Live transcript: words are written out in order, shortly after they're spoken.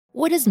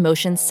What does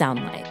motion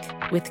sound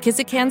like? With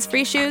Kizikans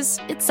free shoes,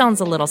 it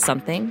sounds a little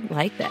something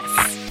like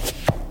this.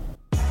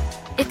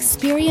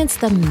 Experience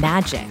the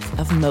magic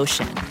of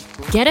motion.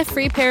 Get a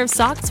free pair of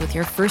socks with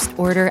your first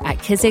order at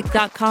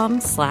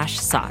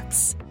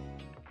kizik.com/socks.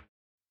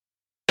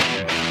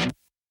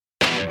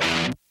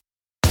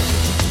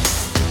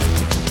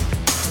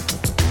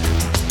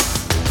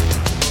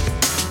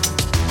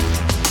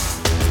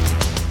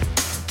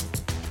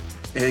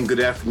 And good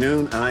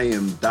afternoon. I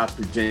am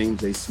Dr.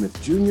 James A. Smith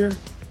Jr.,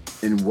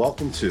 and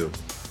welcome to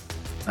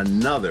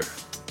another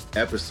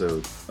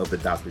episode of the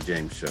Dr.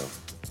 James Show.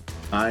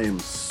 I am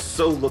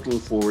so looking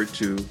forward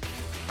to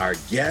our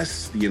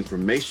guests, the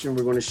information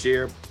we're going to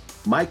share,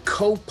 my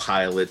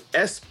co-pilot,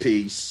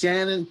 SP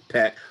Shannon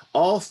Peck,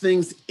 all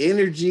things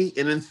energy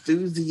and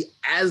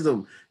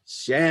enthusiasm.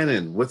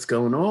 Shannon, what's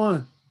going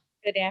on?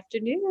 Good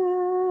afternoon.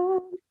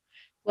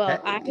 Well,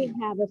 I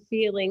have a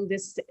feeling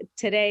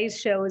today's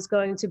show is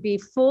going to be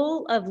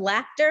full of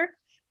laughter,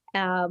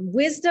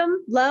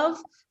 wisdom, love.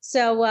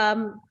 So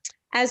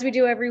as we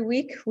do every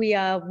week, we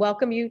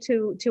welcome you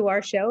to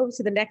our show,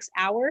 to the next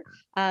hour.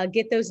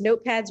 Get those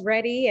notepads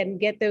ready and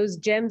get those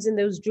gems and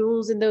those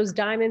jewels and those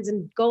diamonds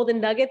and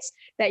golden nuggets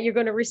that you're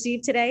going to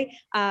receive today.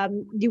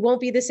 You won't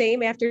be the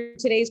same after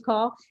today's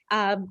call.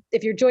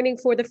 If you're joining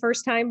for the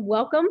first time,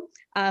 welcome.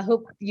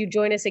 Hope you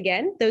join us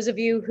again. Those of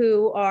you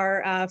who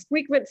are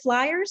frequent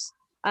flyers,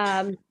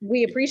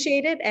 we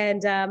appreciate it,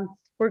 and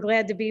we're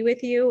glad to be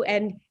with you.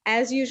 And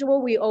as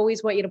usual, we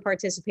always want you to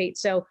participate.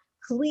 So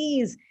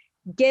please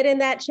get in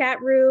that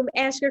chat room,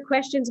 ask your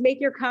questions,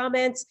 make your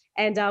comments,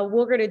 and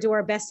we're going to do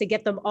our best to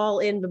get them all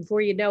in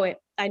before you know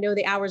it. I know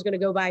the hour is going to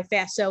go by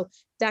fast. So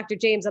Dr.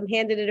 James, I'm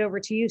handing it over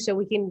to you so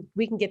we can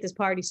get this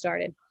party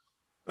started.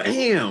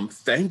 Bam.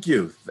 Thank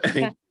you.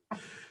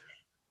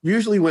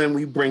 Usually when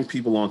we bring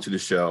people onto the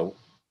show,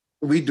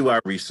 we do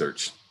our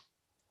research.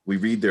 We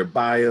read their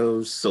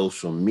bios,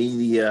 social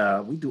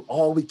media. We do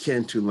all we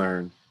can to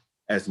learn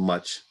as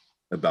much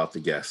about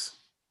the guests.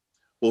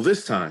 Well,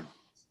 this time,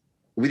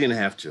 we didn't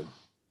have to.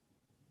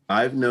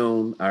 I've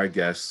known our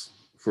guests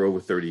for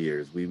over 30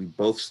 years. We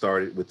both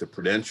started with the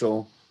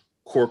Prudential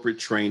corporate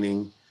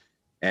training,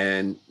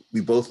 and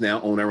we both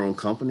now own our own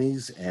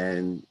companies,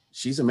 and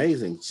she's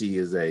amazing. She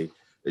is a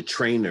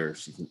trainer.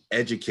 She's an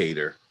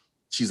educator.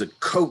 She's a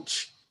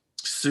coach,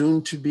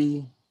 soon to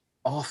be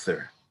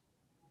author.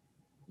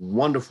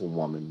 Wonderful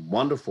woman.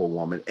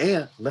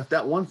 And left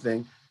out one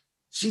thing,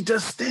 she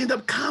does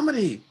stand-up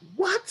comedy.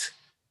 What?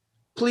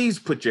 Please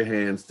put your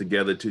hands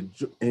together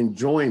and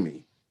join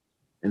me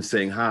in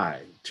saying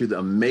hi to the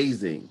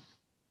amazing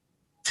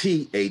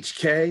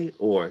THK,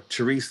 or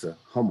Teresa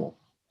Hummel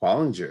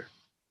Quallinger.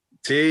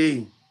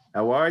 T,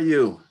 how are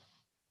you?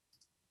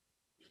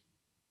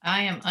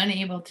 I am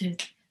unable to.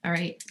 All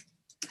right.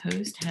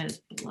 Host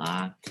has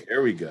blocked.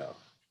 There we go.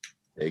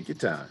 Take your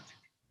time.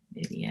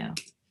 Video.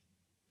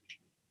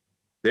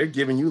 They're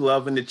giving you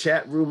love in the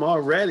chat room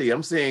already.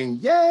 I'm saying,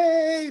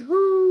 yay,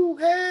 whoo,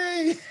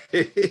 hey.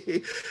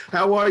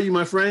 How are you,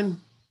 my friend?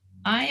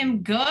 I am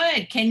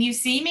good. Can you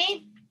see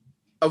me?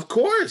 Of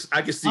course,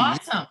 I can see you.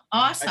 Awesome.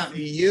 I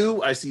see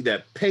you. I see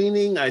that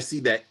painting. I see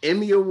that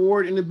Emmy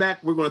Award in the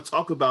back. We're going to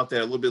talk about that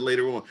a little bit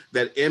later on,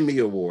 that Emmy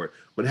Award.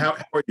 But how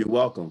are you?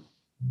 Welcome.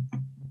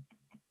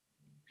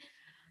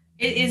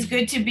 It is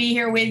good to be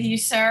here with you,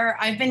 sir.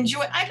 I've been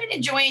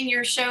enjoying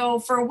your show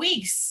for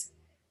weeks.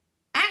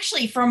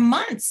 Actually, for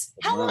months.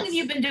 How long have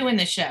you been doing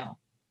the show?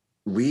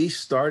 We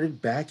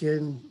started back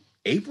in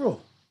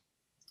April.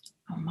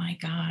 Oh my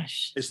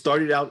gosh. It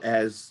started out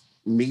as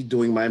me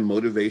doing my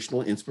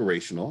motivational,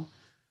 inspirational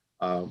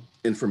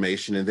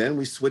information. And then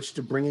we switched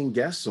to bringing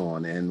guests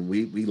on, and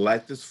we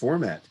like this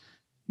format.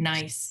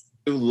 Nice.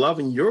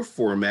 Loving your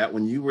format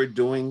when you were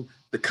doing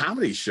the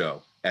comedy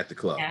show at the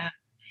club. Yeah.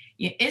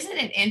 Isn't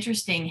it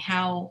interesting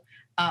how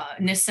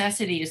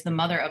necessity is the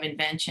mother of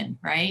invention,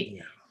 right?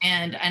 Yeah.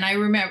 And I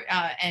remember,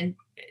 and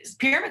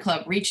Pyramid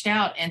Club reached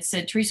out and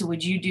said, Teresa,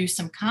 would you do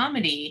some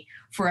comedy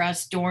for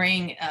us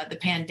during the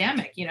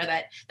pandemic? You know,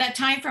 that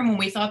time frame when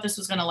we thought this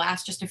was going to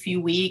last just a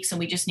few weeks and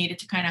we just needed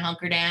to kind of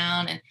hunker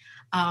down.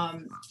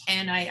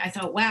 And I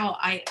thought, wow,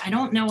 I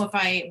don't know if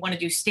I want to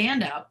do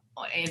stand-up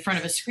in front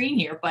of a screen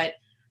here, but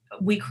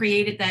we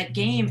created that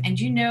game. And,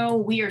 you know,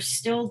 we are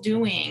still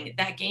doing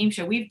that game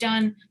show. We've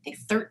done, I think,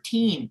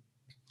 13.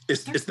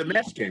 It's the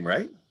match game,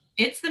 right?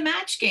 It's the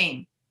match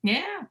game.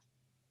 Yeah.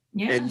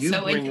 Yeah. And you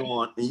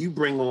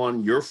bring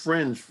on your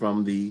friends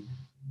from the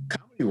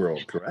comedy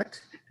world,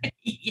 correct?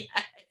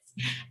 Yes.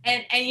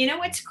 And you know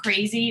what's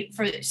crazy?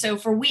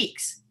 For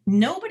weeks,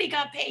 nobody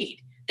got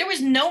paid. There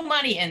was no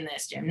money in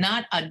this, Jim,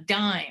 not a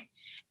dime.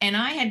 And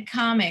I had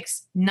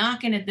comics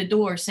knocking at the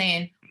door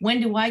saying,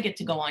 when do I get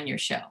to go on your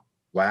show?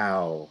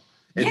 Wow.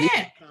 And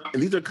yeah.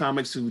 These are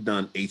comics who've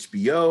done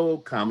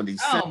HBO, Comedy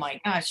Central. Oh my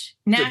gosh.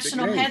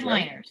 National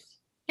headliners.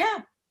 Right?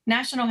 Yeah.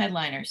 National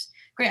headliners.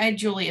 Great. I had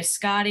Julia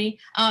Scotti.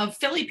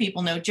 Philly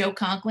people know Joe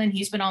Conklin.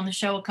 He's been on the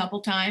show a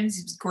couple times.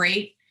 He was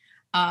great.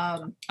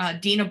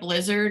 Dina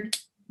Blizzard,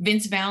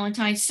 Vince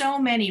Valentine. So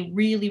many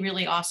really,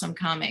 really awesome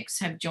comics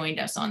have joined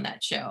us on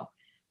that show.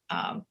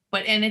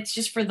 And it's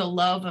just for the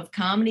love of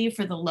comedy,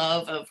 for the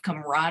love of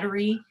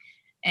camaraderie,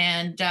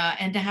 and to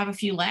have a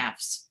few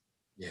laughs.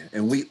 Yeah,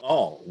 and we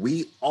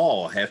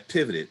all have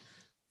pivoted.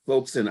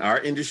 Folks in our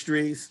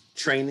industries,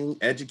 training,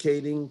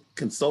 educating,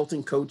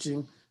 consulting,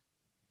 coaching,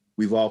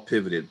 we've all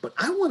pivoted. But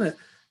I want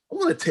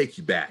to take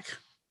you back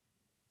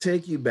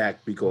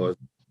because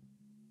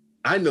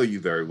I know you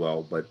very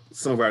well, but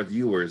some of our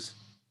viewers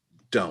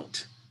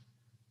don't.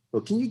 So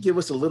can you give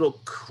us a little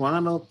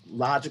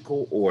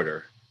chronological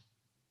order?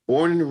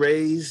 Born and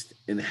raised,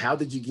 and how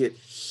did you get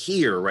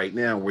here right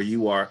now where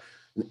you are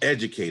an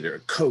educator, a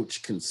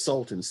coach,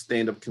 consultant,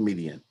 stand-up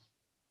comedian?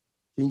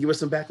 Can you give us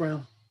some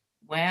background?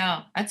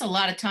 Wow, that's a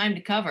lot of time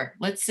to cover.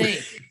 Let's see.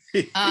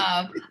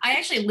 I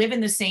actually live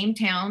in the same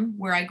town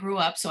where I grew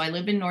up. So I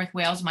live in North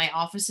Wales. My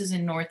office is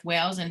in North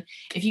Wales. And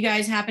if you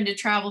guys happen to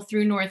travel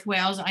through North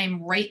Wales, I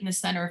am right in the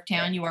center of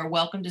town. You are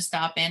welcome to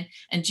stop in.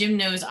 And Jim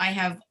knows I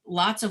have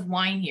lots of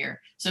wine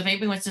here. So if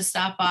anybody wants to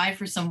stop by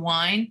for some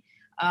wine,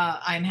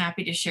 I'm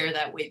happy to share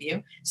that with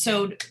you.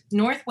 So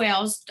North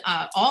Wales,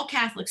 all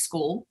Catholic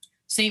school,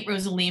 St.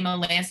 Rosalima,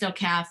 Lansdale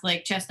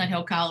Catholic, Chestnut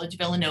Hill College,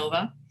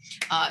 Villanova.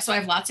 So I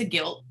have lots of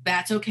guilt.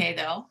 That's okay,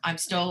 though. I'm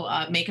still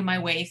making my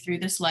way through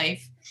this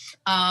life.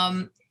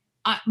 My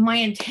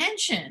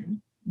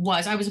intention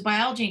was, I was a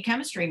biology and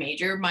chemistry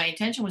major. My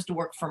intention was to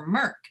work for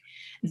Merck.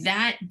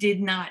 That did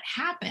not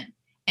happen.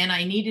 And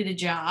I needed a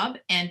job,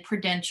 and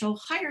Prudential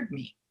hired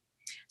me.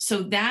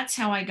 So that's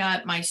how I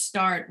got my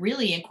start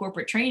really in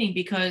corporate training,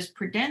 because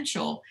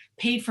Prudential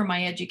paid for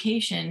my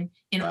education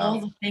in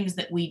all the things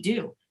that we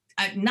do.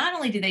 Not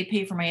only did they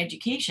pay for my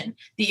education,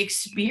 the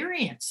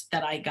experience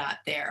that I got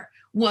there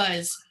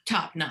was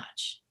top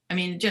notch. I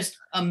mean, just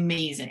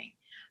amazing.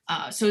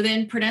 So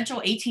then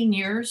Prudential, 18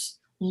 years,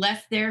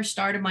 left there,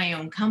 started my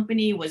own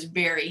company, was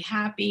very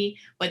happy,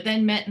 but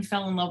then met and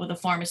fell in love with a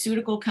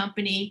pharmaceutical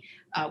company,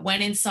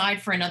 went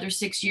inside for another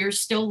 6 years,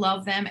 still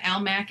love them.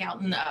 Almac out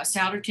in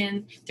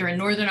Souderton, they're a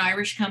Northern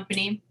Irish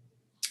company.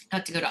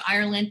 Got to go to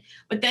Ireland.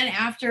 But then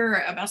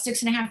after about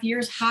 6.5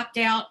 years, hopped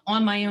out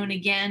on my own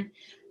again.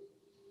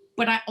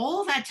 But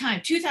all that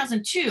time,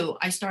 2002,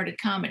 I started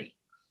comedy.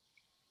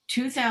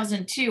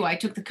 2002, I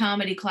took the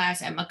comedy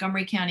class at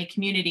Montgomery County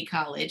Community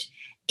College.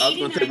 I was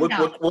going to say,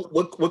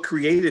 what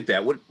created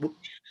that?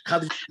 How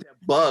did you get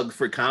that bug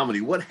for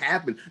comedy? What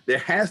happened? There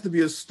has to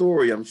be a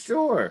story, I'm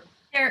sure.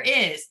 There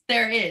is.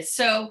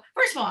 So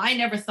first of all, I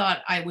never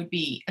thought I would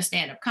be a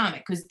stand-up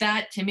comic, because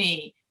that to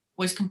me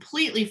was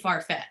completely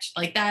far-fetched.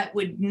 Like, that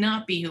would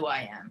not be who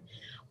I am.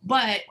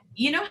 But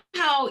you know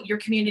how your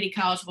community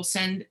college will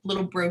send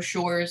little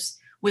brochures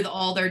with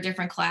all their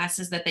different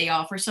classes that they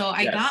offer? So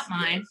I got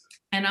mine,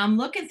 and I'm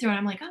looking through, and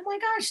I'm like, oh my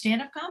gosh,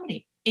 stand-up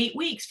comedy, 8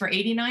 weeks for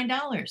 $89.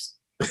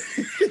 I'm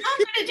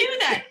going to do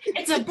that.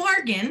 It's a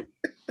bargain.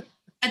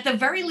 At the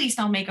very least,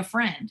 I'll make a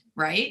friend,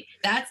 right?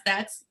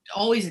 That's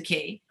always a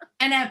key.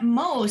 And at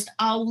most,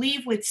 I'll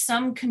leave with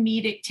some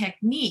comedic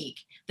technique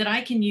that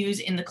I can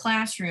use in the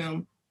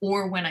classroom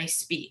or when I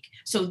speak.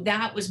 So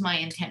that was my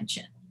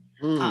intention.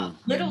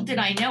 Little did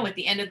I know, at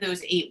the end of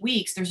those 8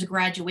 weeks, there's a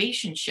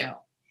graduation show,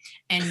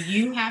 and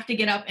you have to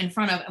get up in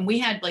front of, and we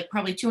had like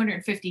probably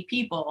 250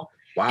 people,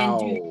 and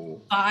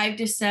do 5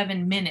 to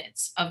 7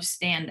 minutes of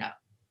stand-up.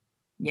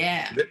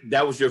 Yeah.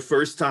 That was your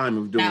first time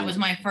of doing. That was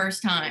my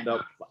first time.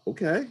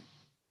 Okay.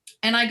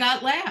 And I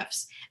got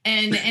laughs.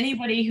 And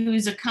anybody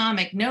who's a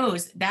comic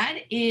knows that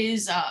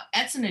is,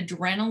 that's an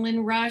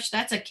adrenaline rush.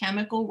 That's a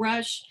chemical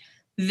rush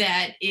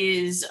that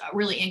is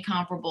really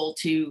incomparable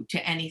to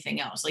anything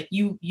else. Like,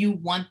 you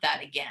want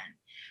that again.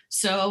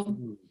 So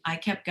I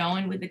kept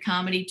going with the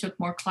comedy, took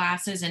more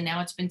classes, and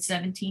now it's been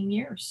 17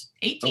 years,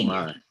 18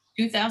 years,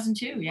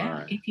 2002. Yeah.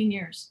 Right. 18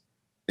 years.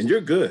 And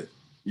you're good.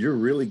 You're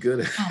really good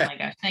at Oh my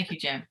gosh. Thank you,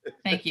 Jim.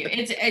 Thank you.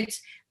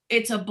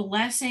 It's a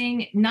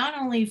blessing, not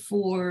only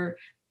for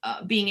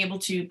being able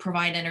to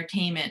provide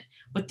entertainment,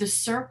 but the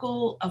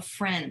circle of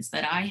friends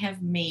that I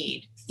have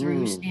made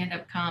through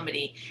stand-up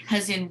comedy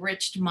has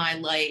enriched my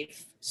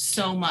life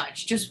so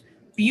much. Just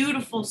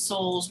beautiful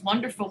souls,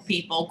 wonderful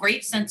people,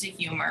 great sense of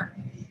humor.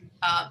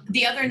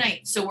 The other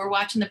night, so we're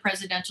watching the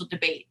presidential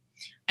debate,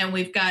 and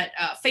we've got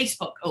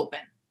Facebook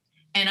open,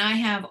 and I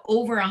have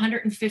over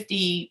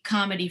 150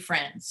 comedy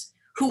friends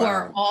who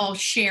are all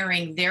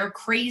sharing their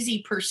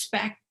crazy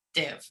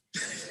perspective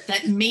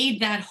that made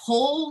that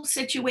whole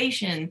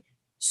situation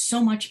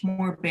so much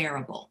more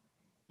bearable.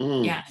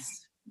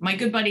 Yes. My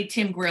good buddy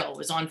Tim Grill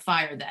was on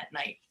fire that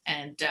night.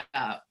 And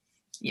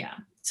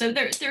so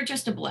they're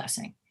just a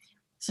blessing.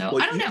 So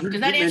I don't know. Does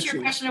that answer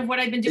your question of what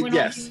I've been doing?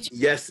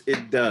 Yes,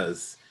 it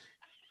does.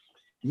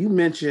 You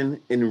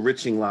mentioned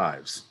enriching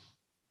lives.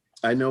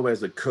 I know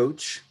as a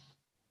coach,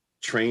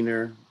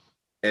 trainer,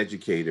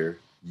 educator,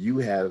 you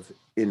have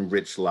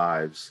enriched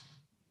lives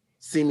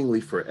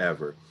seemingly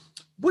forever.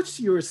 What's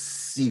your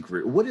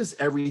secret? What is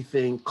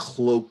everything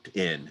cloaked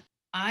in?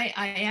 I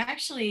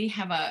actually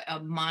have a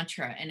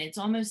mantra, and it's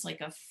almost like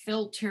a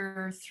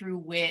filter through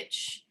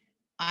which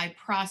I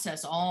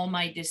process all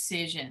my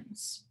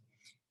decisions.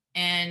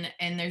 And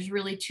there's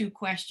really two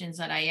questions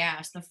that I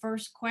ask. The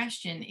first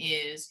question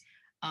is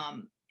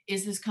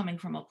this coming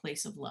from a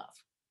place of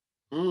love?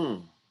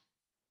 Mm.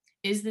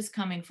 Is this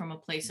coming from a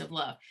place of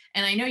love?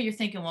 And I know you're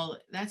thinking, well,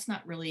 that's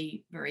not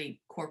really very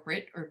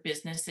corporate or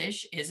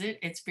business-ish, is it?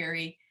 It's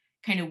very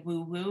kind of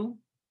woo-woo.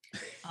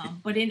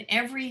 But in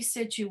every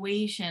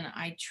situation,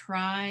 I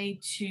try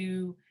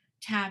to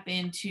tap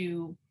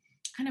into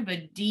kind of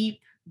a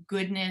deep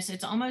goodness.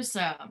 It's almost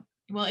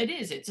well, it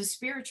is. It's a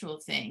spiritual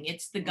thing.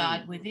 It's the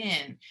God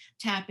within.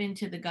 Tap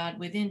into the God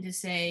within to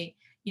say,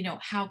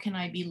 how can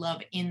I be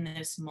love in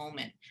this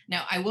moment?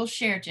 Now, I will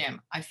share,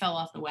 Jim, I fell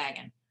off the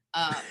wagon.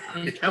 I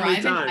was How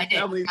many driving. times? I did.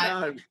 How many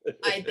times?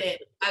 I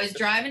did. I was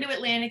driving to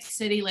Atlantic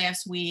City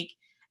last week,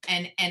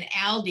 and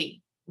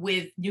Aldi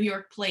with New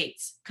York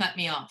plates cut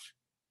me off.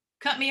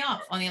 Cut me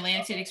off on the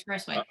Atlantic City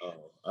Expressway.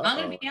 I'm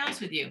going to be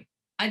honest with you.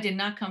 I did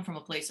not come from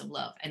a place of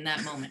love in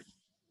that moment.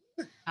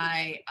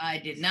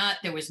 I did not.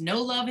 There was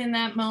no love in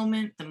that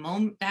moment. The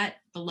moment that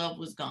the love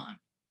was gone.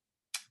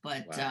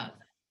 But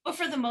but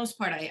for the most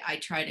part, I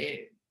try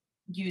to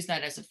use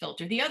that as a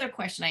filter. The other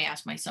question I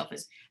ask myself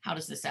is, how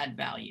does this add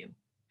value?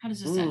 How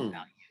does this add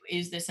value?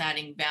 Is this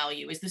adding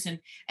value? Is this and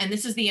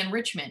this is the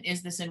enrichment.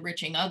 Is this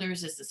enriching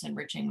others? Is this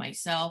enriching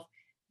myself?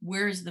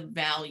 Where's the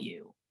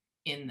value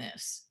in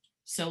this?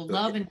 So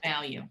love and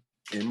value.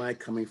 Am I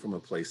coming from a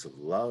place of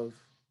love?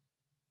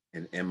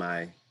 And am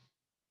I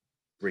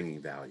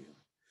bringing value?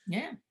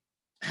 Yeah.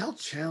 How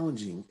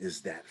challenging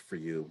is that for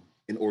you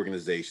in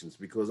organizations?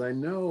 Because I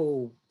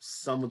know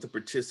some of the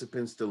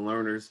participants, the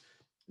learners,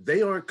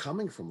 they aren't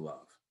coming from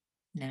love.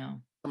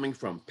 No. Coming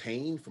from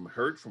pain, from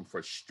hurt, from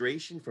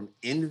frustration, from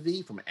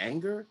envy, from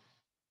anger.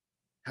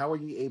 How are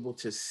you able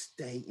to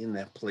stay in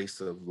that place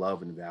of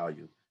love and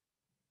value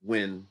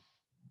when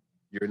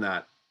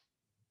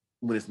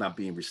it's not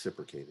being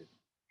reciprocated?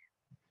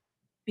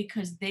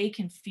 Because they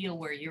can feel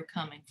where you're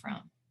coming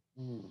from.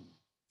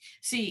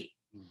 See,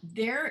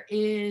 there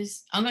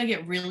is, I'm going to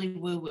get really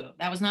woo-woo.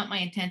 That was not my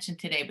intention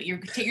today, but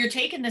you're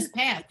taking this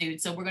path,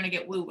 dude. So we're going to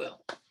get woo-woo.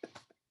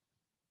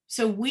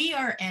 So we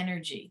are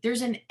energy.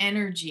 There's an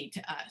energy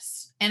to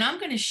us. And I'm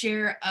going to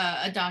share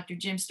a Dr.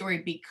 Jim story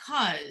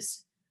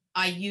because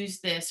I use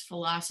this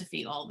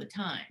philosophy all the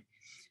time.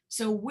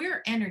 So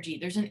we're energy.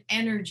 There's an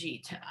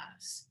energy to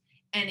us.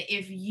 And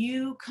if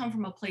you come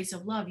from a place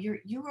of love,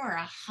 you are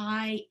a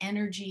high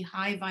energy,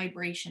 high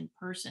vibration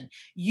person.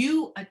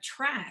 You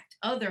attract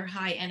other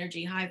high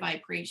energy, high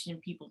vibration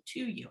people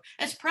to you.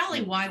 That's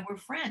probably why we're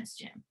friends,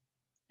 Jim.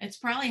 It's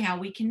probably how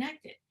we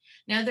connected.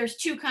 Now, there's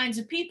two kinds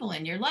of people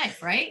in your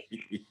life, right?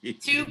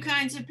 Two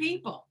kinds of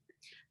people.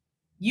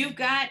 You've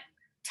got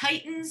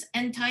Titans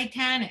and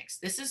Titanics.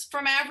 This is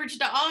from average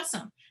to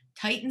awesome.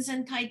 Titans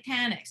and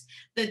Titanics.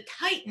 The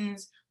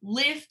Titans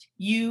lift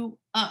you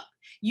up.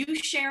 You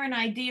share an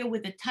idea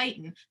with a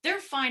Titan, they're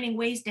finding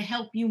ways to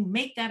help you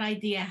make that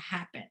idea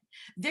happen.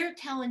 They're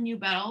telling you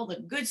about all the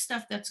good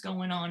stuff that's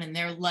going on in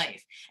their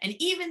life. And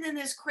even in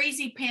this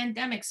crazy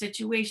pandemic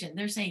situation,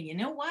 they're saying, you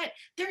know what?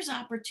 There's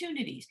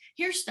opportunities.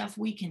 Here's stuff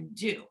we can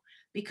do,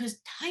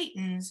 because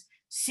Titans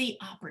see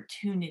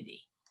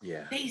opportunity.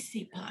 Yeah. They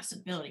see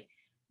possibility.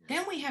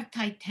 Then we have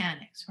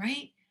Titanics,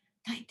 right?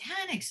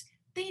 Titanics,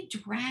 they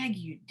drag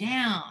you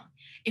down.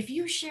 If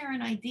you share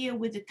an idea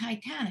with the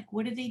Titanic,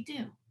 what do?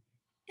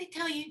 They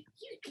tell you,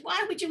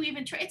 why would you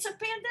even try? It's a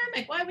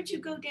pandemic. Why would you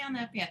go down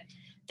that path?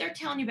 They're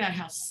telling you about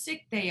how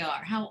sick they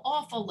are, how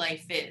awful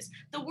life is.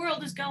 The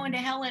world is going to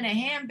hell in a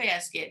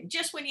handbasket. And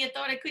just when you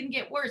thought it couldn't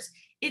get worse,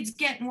 it's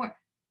getting worse.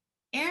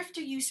 After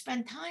you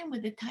spend time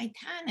with the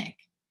Titanic,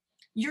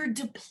 you're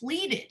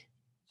depleted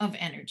of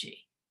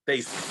energy.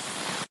 They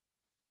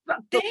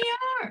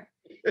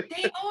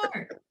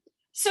are.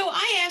 So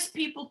I ask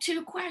people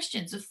two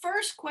questions. The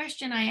first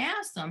question I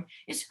ask them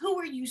is, who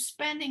are you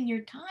spending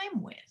your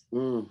time with?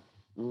 Who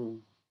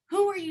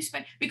are you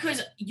spending?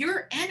 Because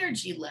your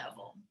energy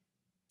level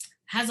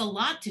has a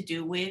lot to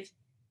do with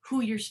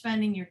who you're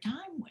spending your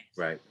time with.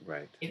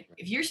 Right.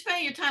 If you're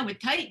spending your time with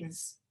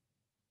Titans,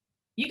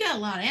 you got a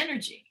lot of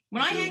energy.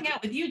 When I hang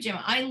out with you, Jim,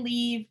 I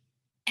leave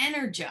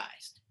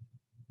energized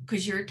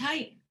because you're a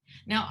Titan.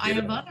 Now, I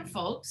have other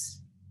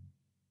folks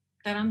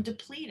that I'm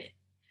depleted.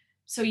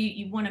 So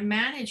you want to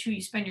manage who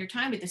you spend your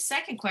time with. The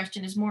second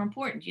question is more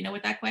important. Do you know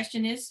what that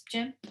question is,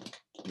 Jim?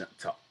 No,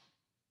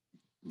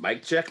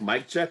 mic check.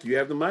 You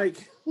have the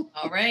mic.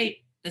 All right.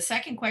 The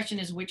second question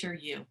is, which are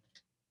you?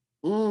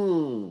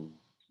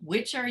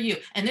 Which are you?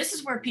 And this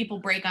is where people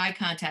break eye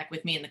contact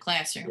with me in the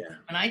classroom. Yeah.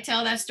 When I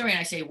tell that story and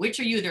I say, which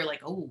are you? They're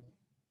like, oh,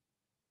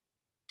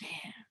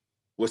 damn.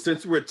 Well,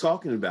 since we're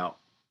talking about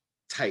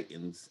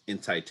Titans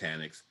and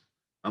Titanics,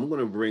 I'm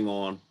going to bring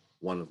on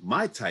one of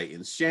my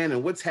Titans.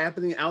 Shannon, what's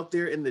happening out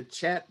there in the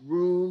chat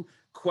room?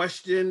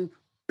 Question,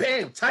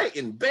 bam,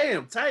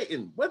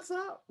 Titan, what's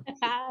up?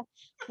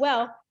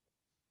 Well,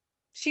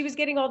 she was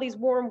getting all these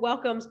warm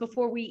welcomes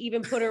before we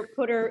even put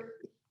her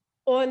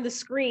on the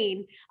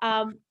screen.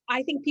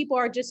 I think people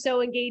are just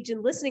so engaged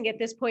in listening at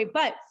this point.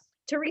 But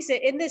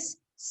Teresa, in this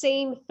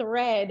same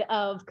thread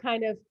of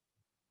kind of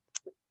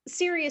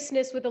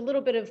seriousness with a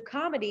little bit of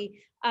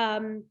comedy,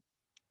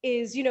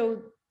 is,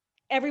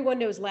 everyone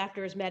knows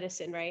laughter is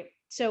medicine, right?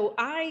 So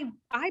I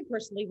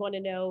personally want to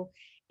know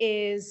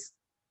is,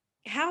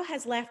 how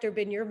has laughter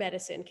been your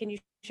medicine? Can you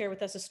share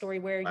with us a story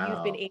where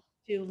you've been Wow. able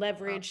to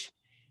leverage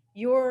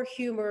your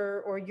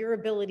humor or your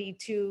ability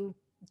to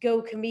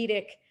go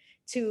comedic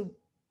to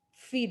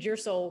feed your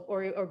soul,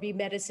 or be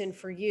medicine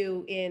for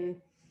you in,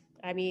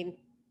 I mean,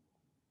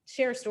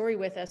 share a story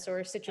with us, or a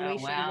Oh,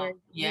 situation where wow. you've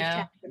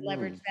Yeah.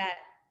 leveraged Mm, that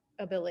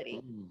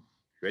ability. mm. You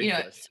Great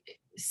know, question. Great.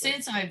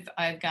 since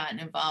I've gotten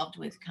involved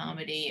with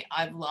comedy,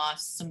 I've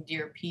lost some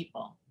dear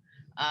people.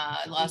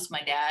 I lost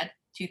my dad,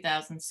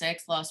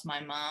 2006, lost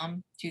my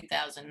mom,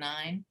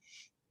 2009.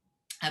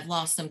 I've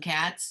lost some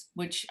cats,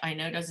 which I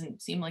know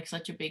doesn't seem like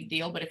such a big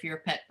deal, but if you're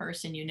a pet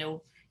person, you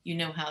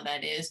know how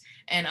that is.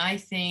 And I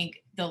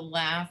think the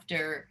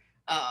laughter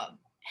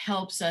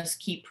helps us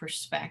keep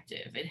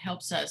perspective. It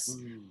helps us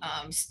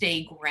Mm,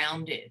 stay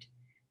grounded.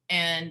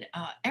 And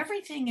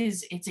everything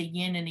it's a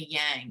yin and a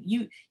yang.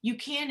 You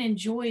can't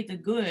enjoy the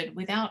good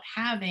without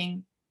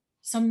having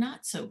some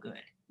not so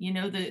good.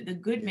 The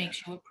good yeah.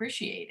 makes you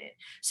appreciate it.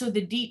 So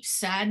the deep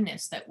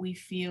sadness that we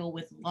feel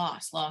with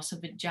loss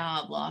of a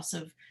job, loss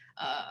of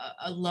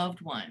a loved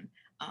one,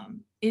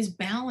 is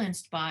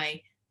balanced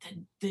by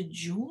the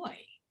joy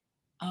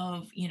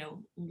of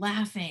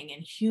laughing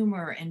and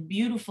humor and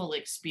beautiful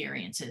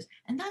experiences.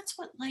 And that's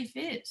what life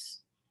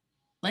is.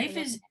 I Life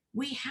love is,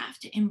 we have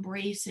to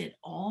embrace it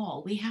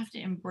all. We have to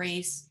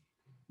embrace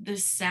the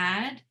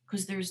sad,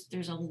 because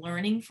there's a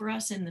learning for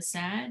us in the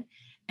sad,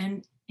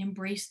 and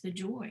embrace the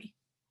joy.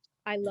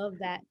 I love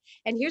that.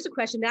 And here's a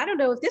question. I don't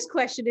know if this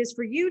question is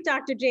for you,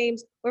 Dr.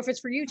 James, or if it's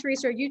for you,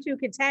 Teresa, or you two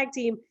can tag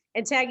team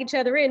and tag each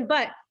other in.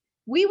 But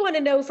we want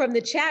to know from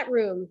the chat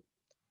room,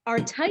 are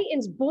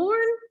Titans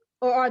born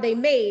or are they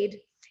made?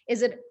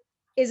 Is it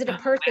a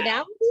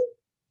personality?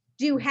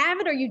 Do you have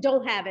it or you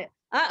don't have it?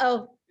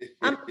 Uh-oh.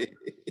 I'm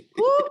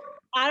whoo,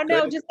 I don't Go know,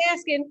 ahead. just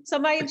asking.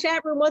 Somebody in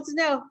chat room wants to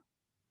know.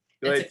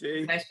 Go That's a ahead, good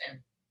T.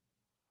 question.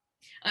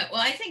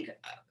 Well, I think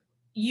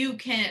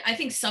I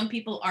think some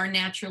people are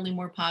naturally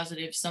more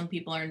positive, some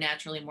people are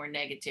naturally more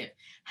negative.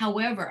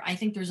 However, I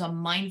think there's a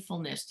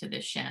mindfulness to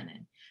this,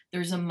 Shannon.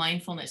 There's a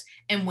mindfulness.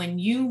 And when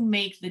you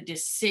make the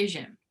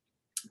decision,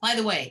 by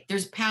the way,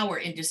 there's power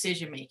in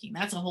decision making.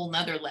 That's a whole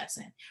nother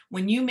lesson.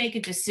 When you make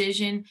a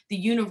decision, the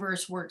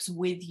universe works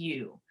with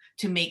you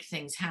to make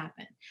things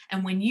happen.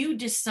 And when you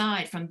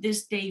decide from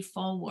this day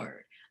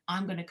forward,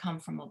 I'm going to come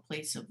from a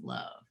place of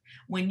love.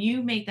 When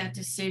you make that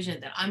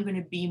decision that I'm going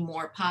to be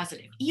more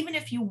positive, even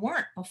if you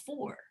weren't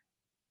before,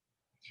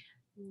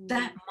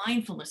 that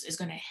mindfulness is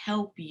going to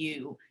help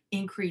you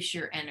increase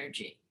your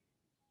energy.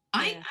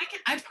 Yeah.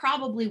 I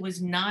probably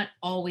was not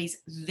always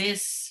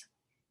this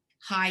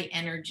high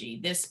energy,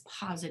 this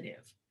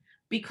positive,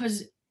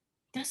 because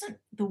doesn't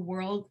the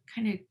world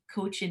kind of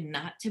coach you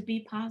not to be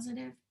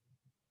positive?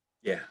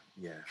 Yeah,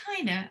 yeah.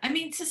 Kind of. I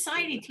mean,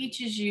 society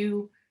teaches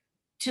you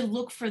to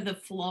look for the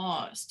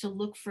flaws, to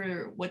look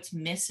for what's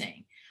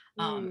missing.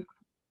 Mm,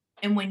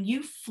 And when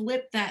you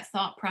flip that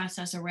thought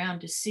process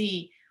around to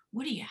see,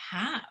 what do you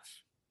have?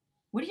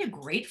 What are you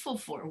grateful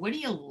for? What do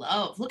you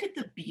love? Look at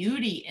the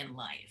beauty in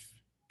life.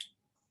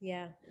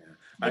 yeah.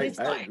 Yeah. It I, is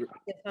I, agree.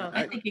 huh?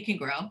 I think it can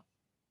grow.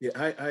 Yeah,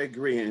 I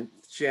agree. And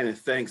Shannon,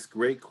 thanks.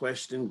 Great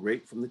question.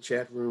 Great from the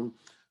chat room.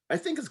 I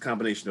think it's a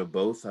combination of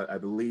both. I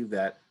believe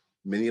that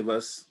many of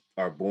us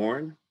are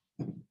born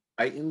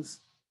Titans,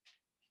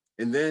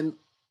 and then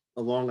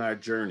along our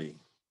journey,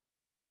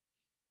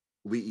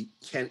 we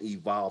can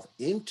evolve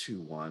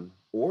into one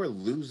or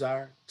lose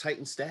our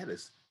Titan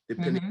status,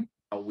 depending Mhm. on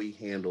how we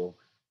handle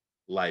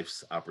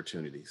life's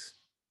opportunities.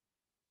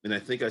 And I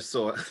think I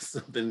saw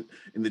something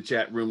in the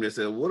chat room that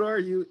said, "What are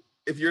you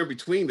if you're in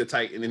between the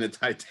Titan and the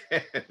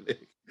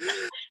Titanic?"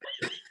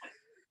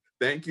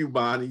 Thank you,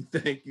 Bonnie.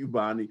 Thank you,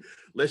 Bonnie.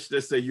 Let's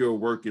just say you're a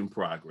work in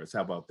progress.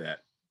 How about that?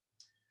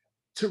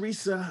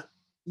 Teresa,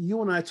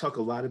 you and I talk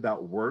a lot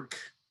about work,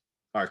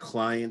 our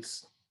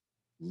clients,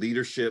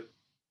 leadership,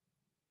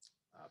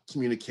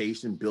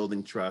 communication,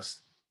 building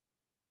trust.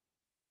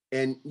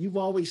 And you've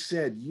always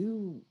said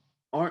you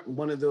aren't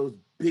one of those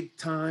big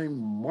time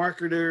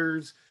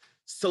marketers,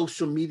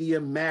 social media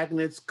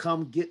magnets,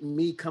 come get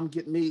me, come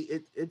get me.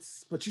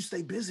 But you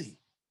stay busy.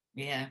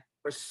 Yeah.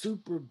 We're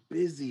super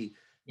busy.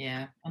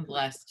 Yeah. I'm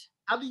blessed.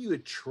 How do you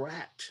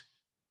attract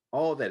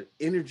all that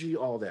energy,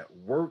 all that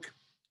work?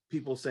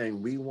 People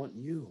saying, we want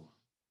you.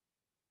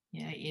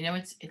 Yeah.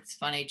 It's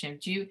funny, Jim.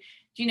 Do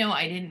you know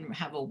I didn't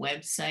have a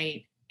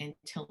website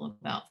until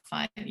about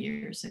 5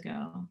 years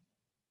ago?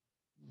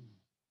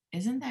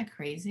 Isn't that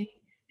crazy?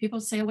 People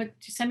say, "What?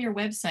 Send me your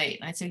website."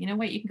 And I say, "You know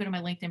what? You can go to my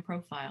LinkedIn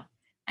profile."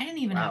 I didn't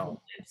even have a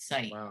Wow.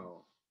 website.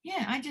 Wow.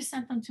 Yeah, I just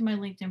sent them to my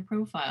LinkedIn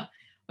profile.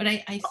 But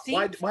I Why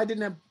think, why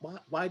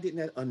didn't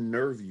that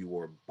unnerve you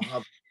or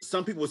bother?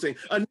 Some people were saying,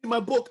 I need my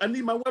book, I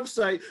need my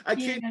website, I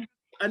can't. yeah,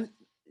 And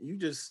you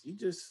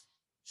just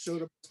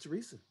showed up as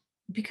Teresa.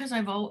 because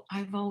I've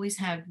always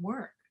had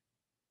work.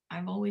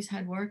 I've always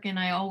had work, and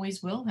I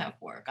always will have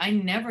work. I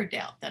never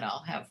doubt that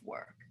I'll have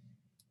work.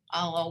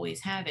 I'll always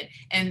have it.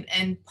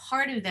 And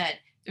part of that,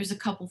 there's a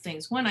couple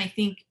things. One, I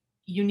think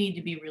you need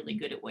to be really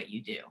good at what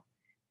you do.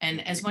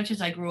 And as much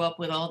as I grew up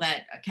with all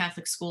that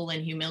Catholic school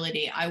and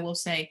humility, I will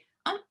say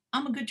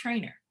I'm a good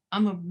trainer.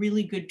 I'm a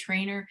really good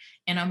trainer,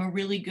 and I'm a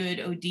really good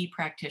OD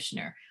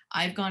practitioner.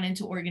 I've gone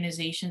into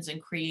organizations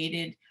and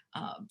created,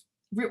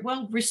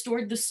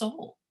 restored the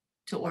soul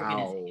to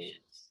organizations.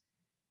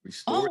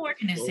 All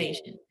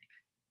organizations.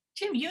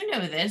 Jim, you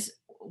know this.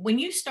 When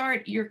you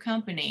start your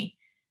company,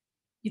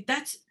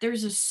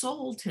 there's a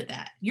soul to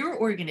that. Your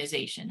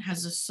organization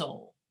has a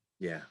soul.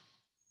 Yeah.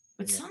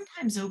 But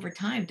sometimes over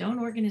time, don't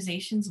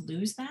organizations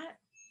lose that?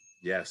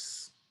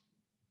 Yes.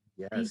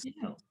 They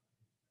do.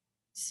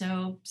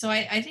 So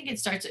I think it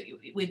starts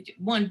with,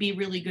 one, be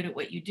really good at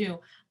what you do.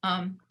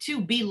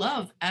 Two, be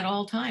loved at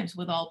all times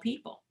with all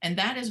people. And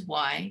that is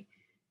why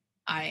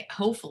I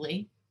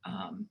hopefully,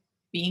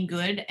 being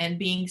good and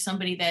being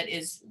somebody that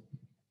is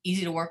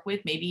easy to work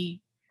with,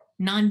 maybe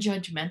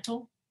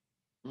non-judgmental.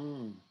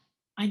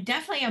 I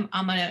definitely am.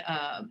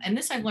 And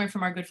this I've learned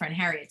from our good friend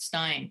Harriet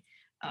Stein.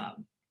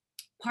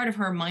 Part of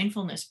her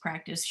mindfulness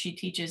practice she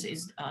teaches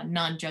is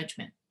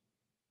non-judgment.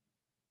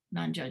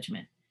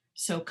 Non-judgment.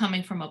 So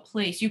coming from a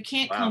place, you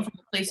can't come from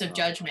a place of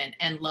judgment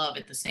and love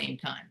at the same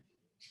time.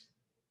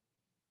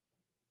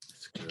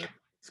 It's good.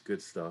 It's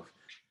good stuff.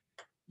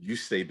 You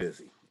stay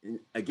busy.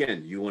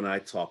 Again, you and I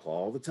talk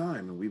all the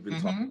time, and we've been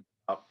talking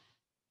about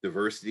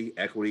diversity,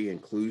 equity,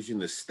 inclusion,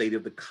 the state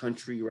of the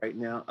country right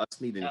now,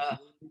 us needing.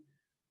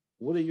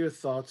 What are your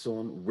thoughts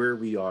on where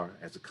we are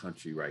as a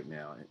country right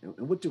now,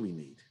 and what do we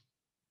need?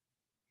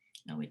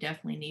 No, we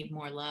definitely need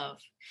more love.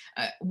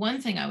 One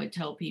thing I would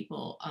tell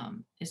people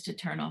is to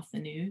turn off the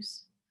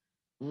news.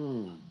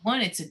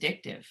 One, it's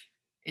addictive.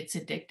 It's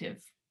addictive.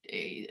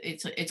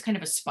 It's kind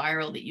of a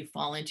spiral that you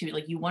fall into.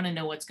 Like, you want to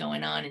know what's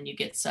going on and you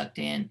get sucked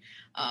in.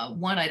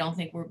 One, I don't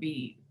think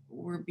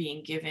we're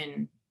being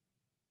given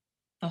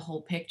the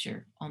whole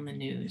picture on the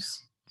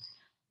news.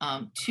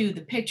 Two,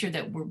 the picture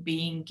that we're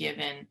being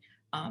given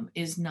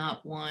is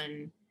not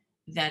one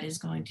that is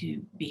going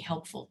to be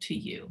helpful to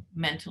you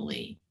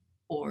mentally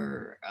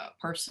or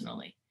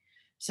personally.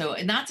 So,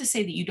 and not to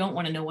say that you don't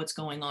want to know what's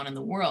going on in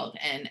the world.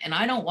 And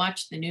I don't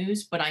watch the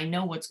news, but I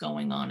know what's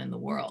going on in the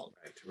world.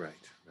 Right.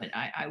 But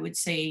I would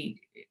say,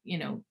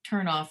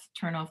 turn off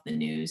the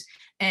news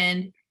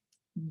and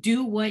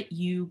do what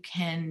you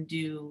can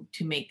do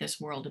to make this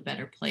world a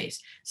better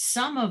place.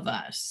 Some of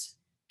us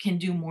can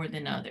do more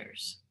than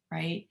others,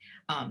 right?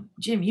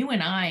 Jim, you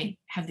and I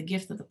have the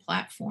gift of the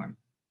platform.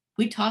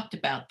 We talked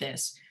about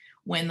this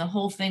when the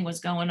whole thing was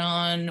going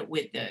on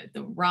with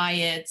the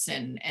riots,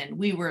 and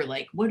we were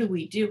like, what do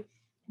we do?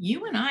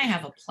 You and I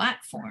have a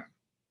platform.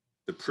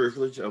 The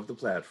privilege of the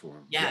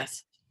platform.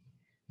 Yes.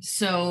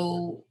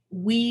 So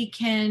we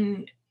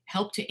can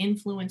help to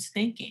influence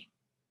thinking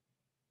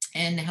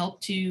and help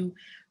to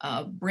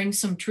bring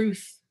some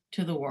truth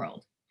to the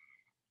world.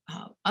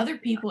 Other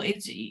people,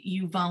 it's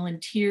you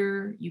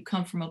volunteer, you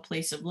come from a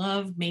place of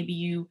love. Maybe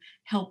you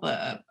help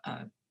a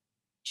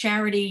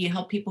charity, you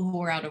help people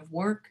who are out of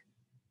work.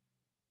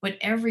 But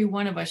every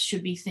one of us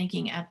should be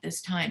thinking at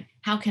this time,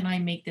 how can I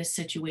make this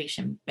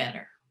situation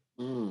better?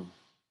 Now,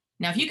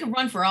 if you can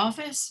run for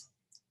office,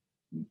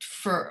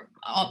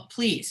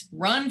 please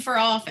run for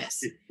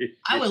office.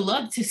 I would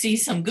love to see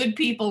some good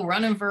people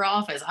running for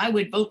office. I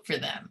would vote for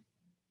them.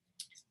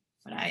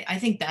 But I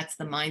think that's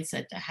the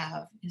mindset to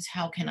have, is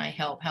how can I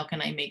help? How can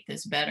I make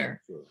this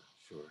better? Sure.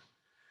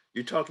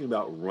 You're talking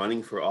about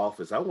running for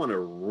office. I want to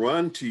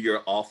run to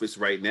your office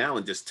right now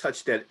and just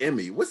touch that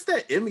Emmy. What's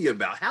that Emmy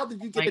about? How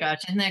did you get Oh my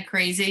gosh, isn't that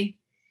crazy?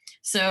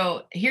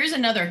 So here's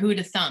another who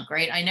to thunk,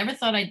 right? I never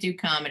thought I'd do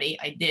comedy.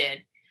 I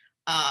did.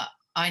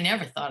 I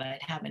never thought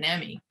I'd have an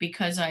Emmy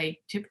because I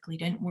typically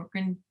didn't work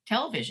in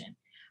television.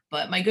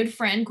 But my good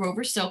friend,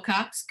 Grover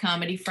Silcox,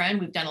 comedy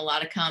friend, we've done a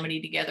lot of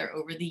comedy together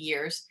over the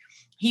years.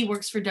 He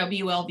works for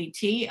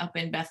WLVT up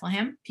in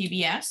Bethlehem,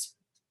 PBS.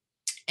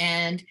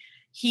 And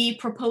he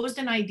proposed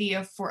an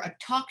idea for a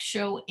talk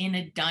show in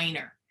a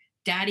diner,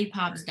 Daddy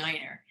Pop's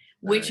Diner,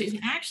 which is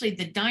actually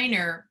the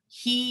diner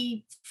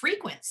he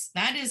frequents.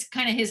 That is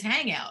kind of his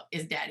hangout,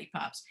 is Daddy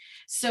Pop's.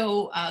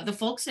 So the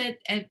folks at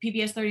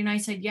PBS 39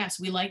 said, yes,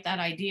 we like that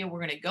idea. We're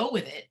going to go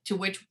with it, to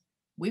which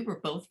we were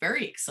both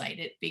very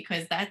excited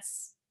because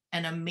that's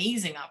an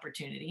amazing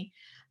opportunity.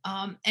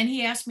 And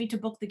he asked me to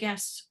book the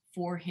guests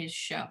for his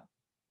show.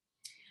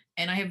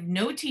 And I have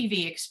no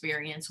TV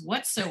experience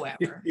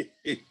whatsoever,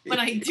 but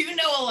I do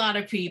know a lot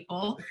of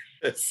people.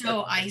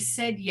 So I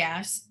said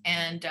yes.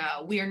 And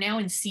we are now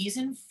in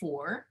season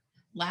 4.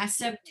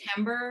 Last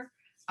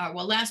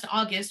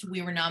August,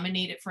 we were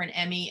nominated for an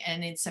Emmy,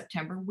 and in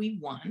September we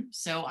won.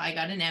 So I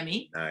got an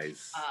Emmy.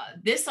 Nice.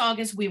 This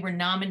August, we were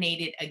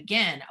nominated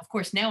again. Of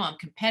course, now I'm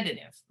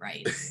competitive,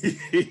 right?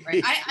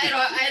 Right?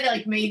 I had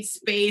like made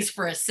space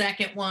for a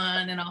second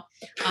one and all.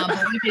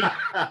 But we did.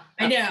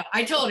 I know.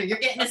 I told her, you're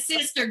getting a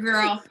sister,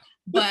 girl.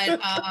 But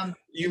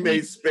you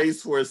made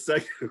space for a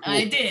second.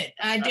 I did.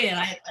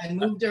 I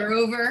moved her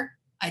over.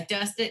 I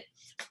dusted.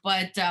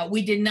 But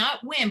we did not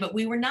win, but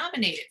we were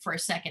nominated for a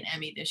second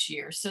Emmy this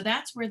year. So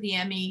that's where the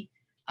Emmy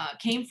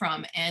came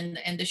from. And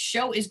the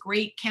show is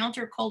great.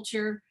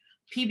 Counterculture,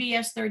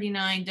 PBS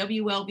 39,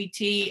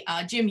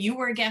 WLBT. Jim, you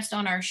were a guest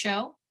on our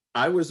show.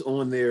 I was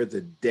on there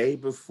the day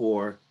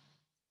before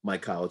my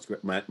college,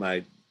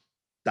 my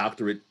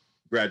doctorate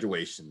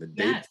graduation. The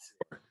day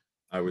before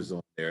I was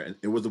on there, and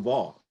it was a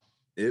ball.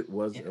 It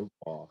was a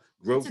ball.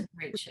 It's a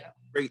great show.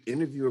 Great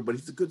interviewer, but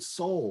he's a good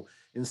soul.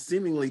 And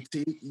seemingly,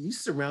 you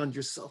surround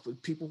yourself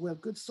with people who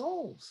have good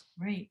souls.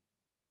 Right.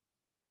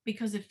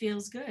 Because it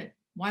feels good.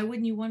 Why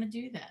wouldn't you want to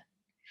do that?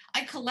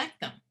 I collect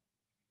them.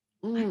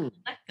 I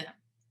collect them.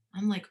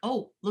 I'm like,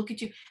 oh, look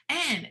at you.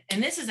 And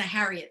this is a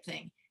Harriet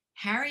thing.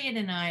 Harriet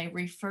and I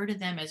refer to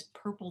them as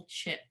purple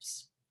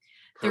chips.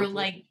 They're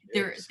like,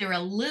 they're a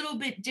little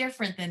bit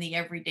different than the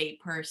everyday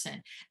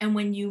person. And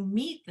when you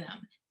meet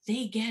them,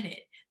 they get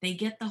it. They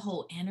get the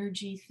whole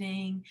energy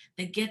thing.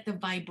 They get the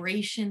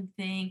vibration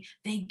thing.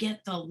 They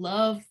get the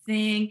love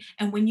thing.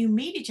 And when you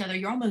meet each other,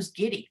 you're almost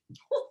giddy.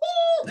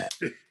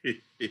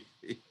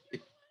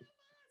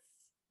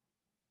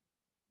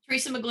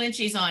 Teresa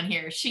McGlinchey's on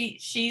here.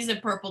 She's a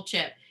purple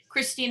chip.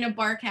 Christina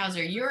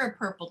Barkhauser, you're a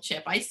purple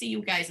chip. I see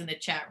you guys in the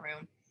chat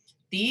room.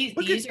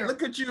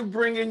 Look at you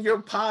bringing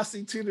your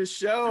posse to the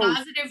show.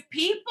 Positive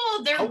people.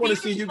 I want to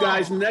see you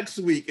guys next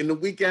week and the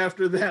week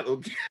after that.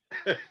 Okay.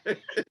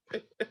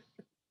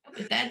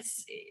 But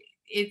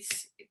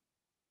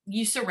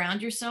you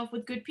surround yourself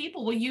with good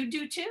people. Well, you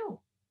do too.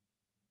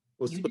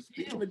 Well,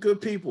 speaking of good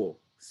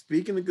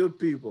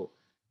people,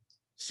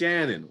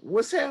 Shannon,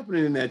 what's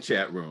happening in that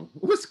chat room?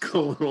 What's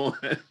going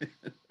on?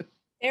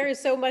 There is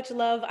so much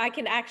love. I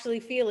can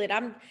actually feel it.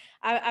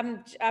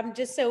 I'm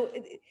just so.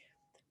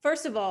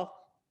 First of all,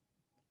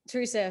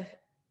 Teresa,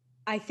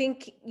 I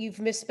think you've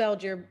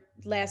misspelled your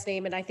last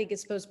name, and I think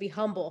it's supposed to be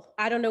Humble.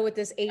 I don't know what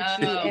this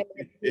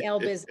HUMBL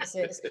business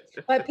is,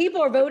 but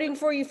people are voting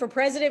for you for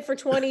president for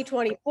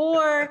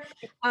 2024.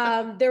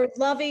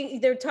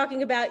 They're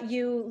talking about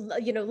you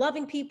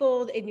loving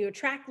people, and you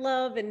attract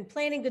love and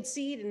planting good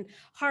seed and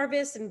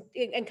harvest and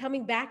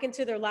coming back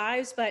into their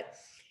lives. But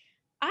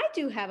I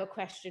do have a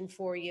question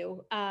for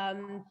you. As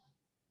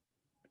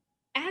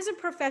a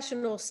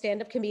professional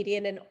stand-up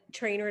comedian and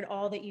trainer in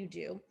all that you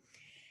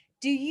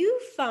do you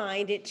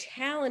find it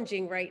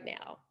challenging right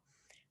now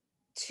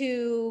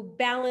to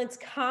balance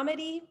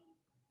comedy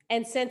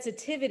and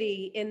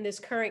sensitivity in this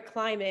current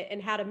climate and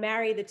how to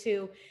marry the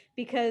two?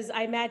 Because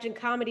I imagine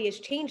comedy has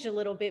changed a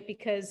little bit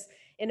because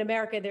in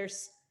America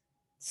there's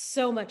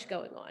so much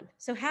going on.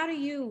 So how do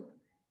you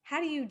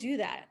do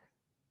that?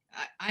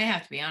 I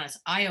have to be honest,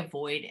 I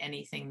avoid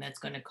anything that's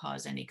going to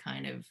cause any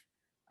kind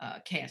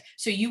of chaos.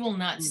 So you will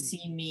not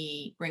see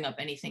me bring up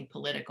anything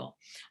political,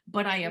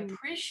 but I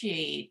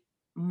appreciate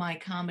my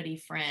comedy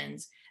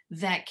friends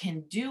that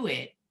can do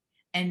it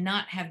and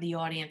not have the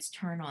audience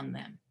turn on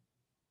them.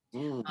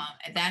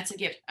 That's a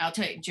gift. I'll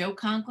tell you, Joe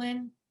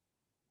Conklin,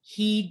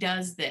 he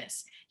does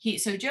this.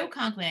 So Joe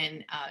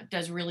Conklin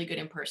does really good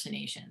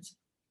impersonations.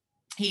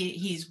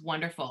 He's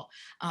wonderful.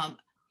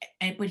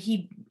 But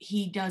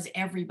he does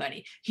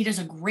everybody. He does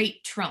a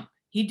great Trump.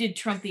 He did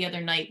Trump the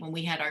other night when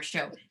we had our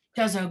show.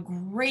 Does a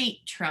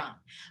great Trump.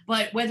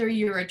 But whether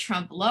you're a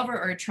Trump lover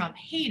or a Trump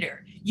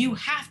hater, you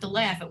have to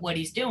laugh at what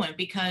he's doing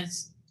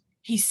because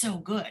he's so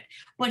good.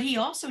 But he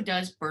also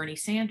does Bernie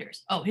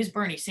Sanders. Oh, his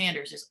Bernie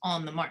Sanders is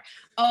on the mark.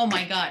 Oh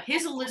my God.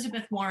 His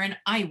Elizabeth Warren,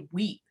 I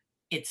weep.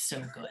 It's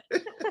so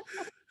good.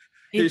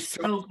 It's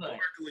so good.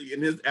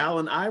 And his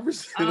Allen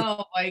Iverson.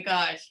 Oh my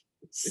gosh.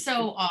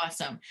 So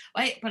awesome.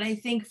 But I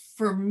think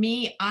for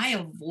me, I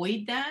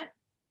avoid that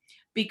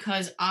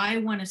because I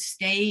want to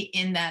stay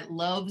in that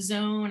love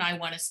zone. I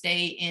want to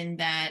stay in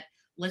that,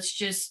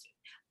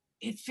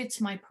 it fits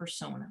my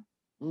persona.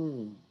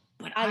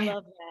 But I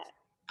love that.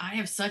 I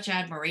have such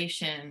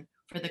admiration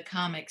for the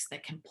comics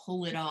that can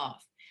pull it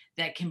off,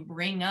 that can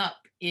bring up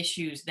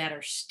issues that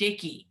are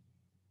sticky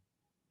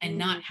and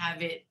not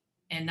have it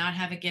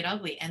get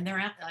ugly. And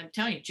I'm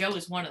telling you, Joe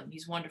is one of them.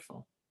 He's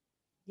wonderful.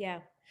 Yeah.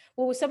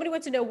 Well, somebody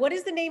wants to know, what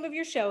is the name of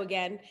your show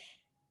again?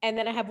 And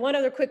then I have one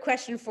other quick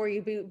question for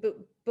you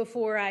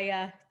before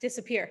I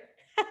disappear.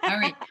 All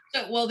right.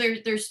 So,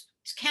 there's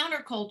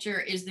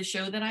Counterculture is the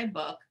show that I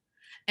book.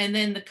 And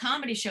then the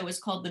comedy show is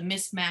called The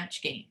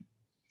Mismatch Game.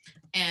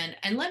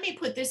 And let me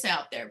put this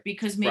out there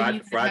because maybe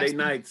Friday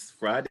nights.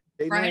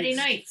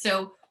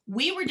 So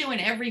we were doing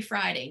every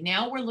Friday.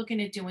 Now we're looking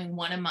at doing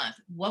one a month.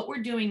 What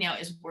we're doing now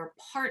is we're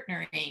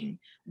partnering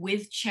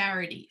with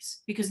charities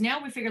because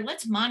now we figured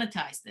let's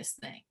monetize this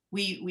thing.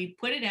 We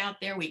put it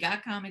out there. We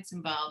got comics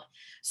involved.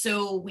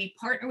 So we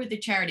partner with the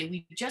charity.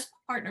 We just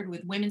partnered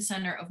with Women's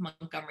Center of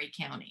Montgomery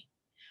County.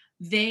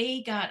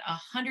 They got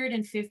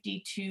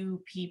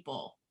 152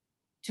 people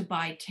to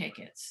buy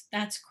tickets.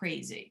 That's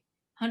crazy.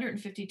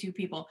 152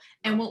 people.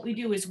 And what we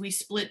do is we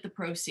split the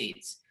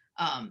proceeds.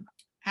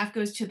 Half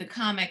goes to the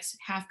comics,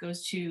 half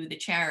goes to the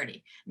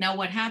charity. Now,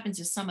 what happens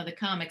is some of the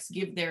comics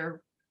give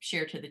their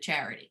share to the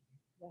charity.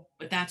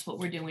 But that's what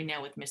we're doing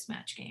now with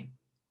Mismatch Game.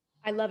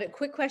 I love it.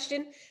 Quick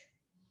question.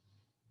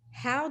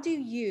 how do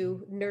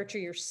you nurture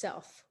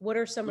yourself? What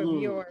are some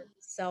of your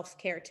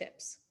self-care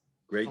tips?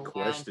 Great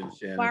question, Wow.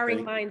 Shannon.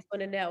 Inquiring minds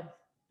want to know.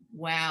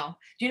 Wow.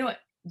 Do you know what?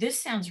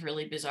 This sounds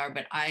really bizarre,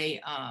 but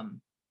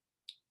I'm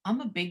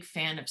a big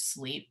fan of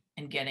sleep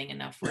and getting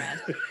enough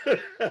rest.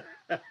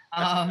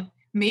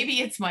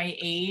 Maybe it's my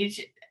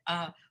age,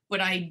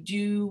 but I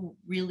do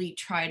really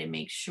try to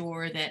make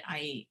sure that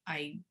I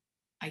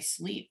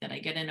sleep, that I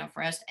get enough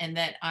rest, and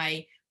that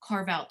I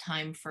carve out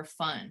time for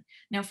fun.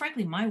 Now,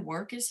 frankly, my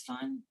work is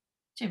fun.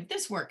 Jim,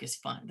 this work is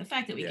fun. The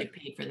fact that we Yeah. get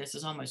paid for this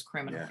is almost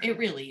criminal. Yeah. It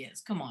really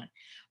is. Come on.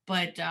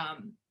 But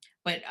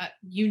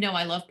you know,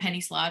 I love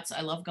penny slots.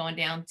 I love going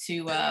down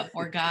to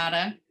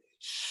Borgata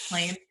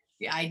playing.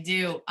 Yeah, I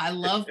do. I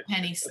love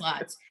penny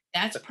slots.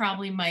 That's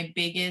probably my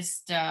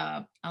biggest.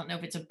 I don't know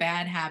if it's a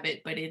bad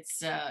habit, but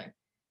it's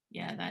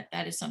yeah,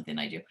 that is something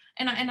I do.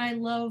 And I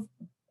love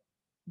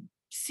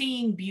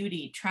seeing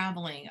beauty,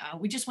 traveling.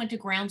 We just went to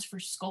Grounds for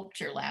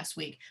Sculpture last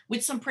week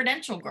with some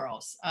Prudential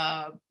girls.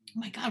 Oh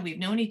my God, we've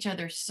known each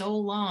other so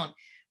long.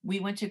 We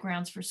went to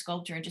Grounds for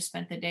Sculpture and just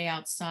spent the day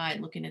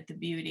outside looking at the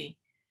beauty.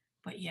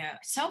 But yeah,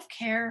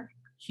 self-care,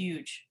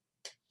 huge.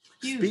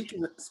 Huge.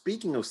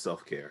 Speaking of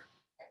self-care,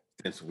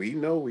 since we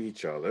know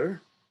each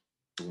other,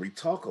 we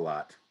talk a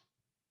lot,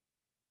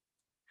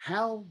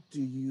 how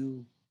do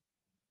you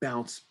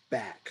bounce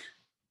back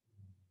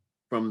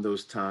from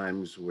those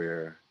times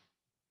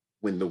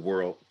when the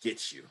world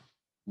gets you,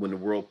 when the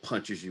world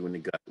punches you in the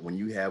gut, when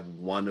you have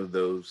one of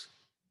those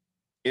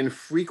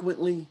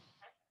infrequent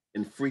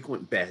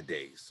bad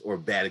days or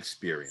bad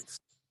experience?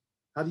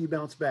 How do you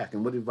bounce back?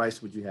 And what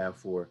advice would you have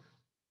for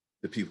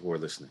the people who are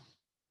listening?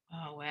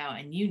 Oh, wow.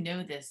 And you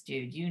know this,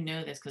 dude. You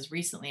know this because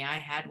recently I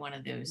had one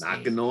of those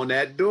Knocking days. on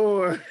that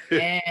door.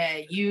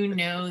 Yeah, you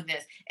know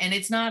this. And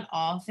it's not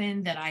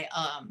often that I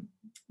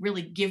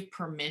really give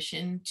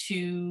permission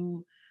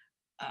to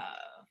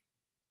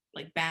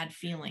like bad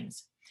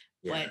feelings.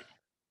 Yeah.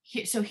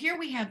 But so here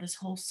we have this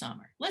whole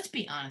summer. Let's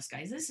be honest,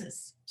 guys. This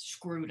is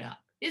screwed up.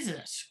 This is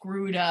a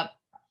screwed up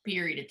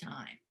period of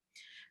time.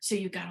 So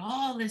you got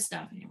all this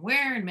stuff and you're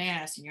wearing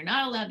masks and you're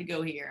not allowed to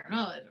go here and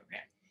all that. Okay.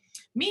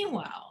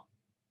 Meanwhile,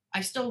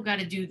 I still got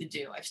to do the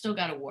do. I've still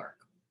got to work.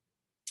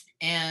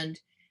 And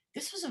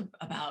this was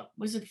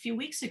was it a few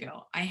weeks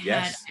ago? I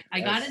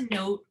got a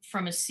note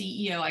from a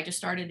CEO. I just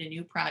started a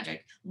new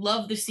project.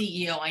 Love the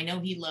CEO. I know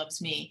he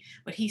loves me,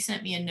 but he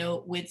sent me a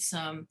note with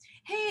some,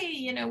 hey,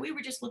 you know, we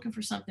were just looking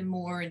for something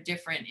more and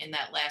different in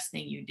that last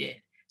thing you did.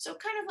 So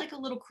kind of like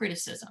a little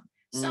criticism.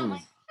 So I'm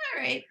like,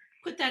 all right,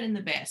 put that in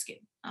the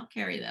basket. I'll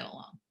carry that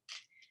along.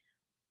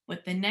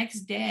 But the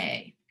next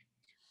day,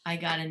 I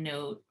got a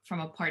note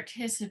from a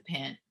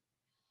participant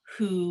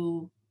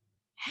who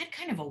had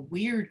kind of a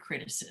weird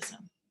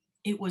criticism.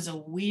 It was a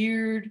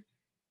weird,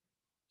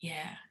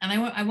 yeah. And I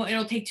won't,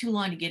 it'll take too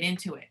long to get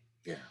into it.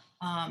 Yeah.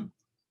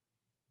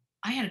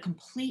 I had a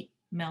complete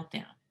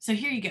meltdown. So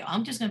here you go.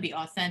 I'm just going to be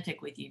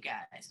authentic with you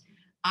guys.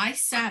 I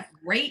sat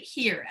right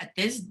here at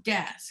this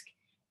desk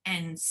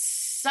and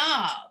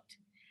sobbed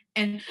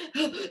and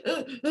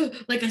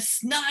like a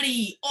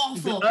snotty,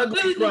 awful. The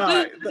ugly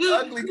cry. The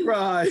ugly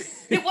cry.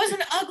 It was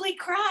an ugly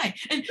cry.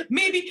 And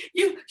maybe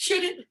you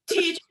shouldn't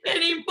teach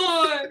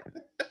anymore.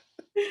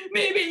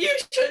 Maybe you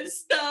should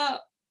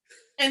stop.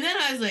 And then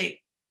I was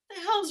like, what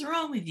the hell's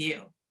wrong with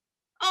you?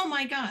 Oh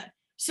my God.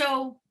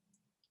 So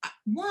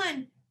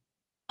one,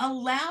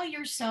 allow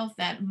yourself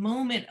that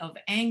moment of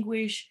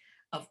anguish,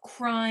 of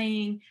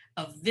crying,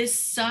 of this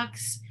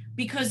sucks,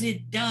 because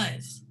it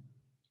does.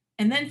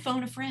 And then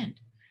phone a friend.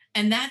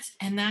 And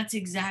that's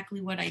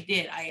exactly what I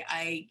did.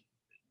 I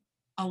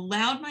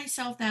allowed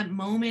myself that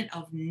moment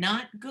of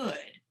not good.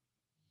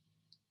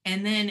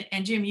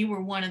 And Jim, you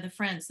were one of the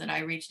friends that I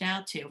reached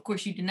out to. Of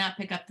course, you did not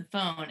pick up the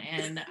phone.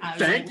 And I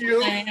was Thank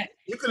you.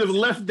 You could have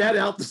left that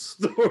out the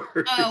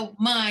story. Oh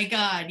my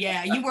God.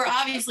 Yeah. You were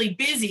obviously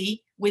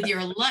busy with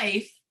your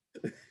life,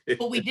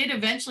 but we did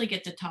eventually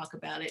get to talk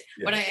about it.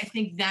 Yes. But I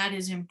think that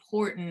is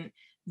important,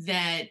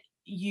 that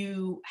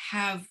you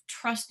have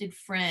trusted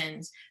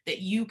friends that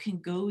you can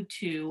go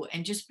to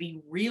and just be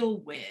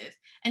real with,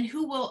 and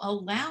who will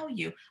allow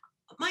you.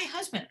 My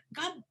husband,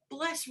 God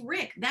bless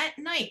Rick, that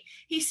night,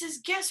 he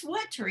says, guess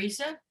what,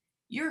 Teresa?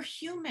 You're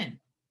human.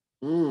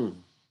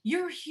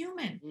 You're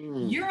human.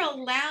 You're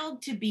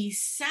allowed to be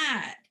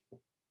sad.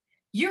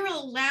 You're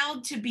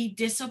allowed to be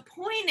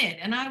disappointed.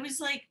 And I was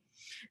like,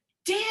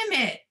 damn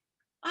it.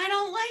 I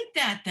don't like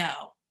that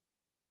though.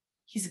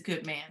 He's a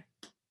good man.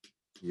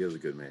 He is a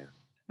good man.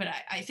 But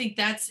I think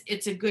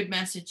it's a good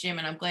message, Jim.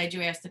 And I'm glad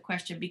you asked the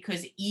question,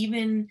 because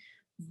even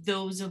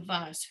those of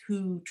us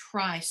who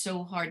try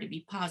so hard to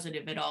be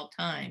positive at all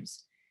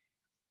times,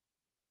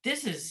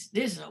 this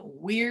is a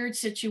weird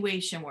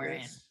situation we're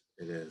in.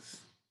 It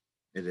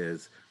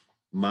is.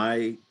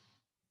 My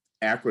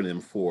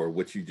acronym for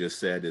what you just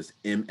said is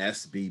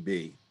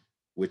MSBB,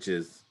 which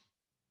is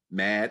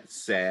mad,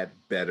 sad,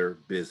 better,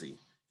 busy.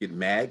 Get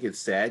mad, get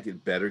sad,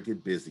 get better,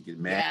 get busy. Get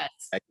mad,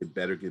 yes. Get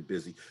better, get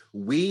busy.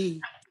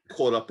 We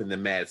caught up in the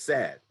mad,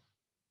 sad.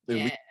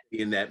 And we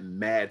in that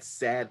mad,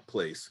 sad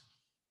place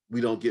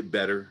we don't get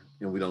better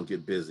and we don't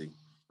get busy.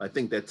 I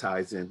think that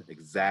ties in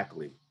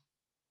exactly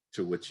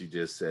to what you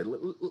just said.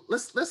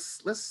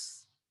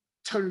 Let's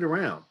turn it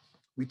around.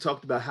 We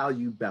talked about how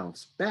you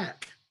bounce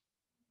back.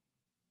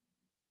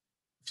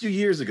 A few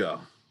years ago,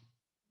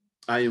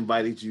 I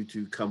invited you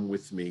to come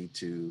with me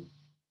to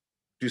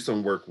do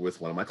some work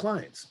with one of my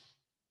clients.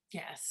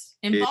 Yes.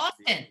 In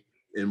Boston.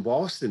 In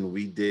Boston,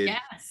 we did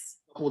yes.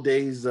 a couple of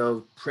days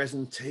of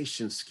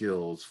presentation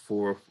skills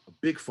for a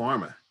big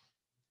pharma.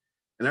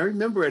 And I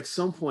remember at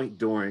some point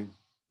during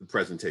the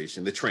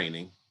presentation, the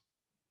training,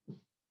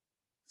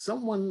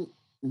 someone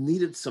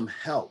needed some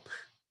help.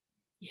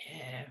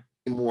 Yeah.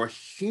 More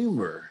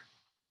humor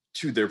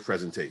to their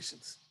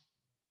presentations.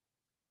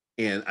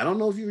 And I don't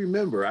know if you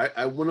remember,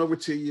 I went over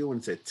to you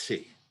and said,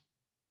 T,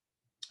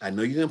 I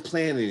know you didn't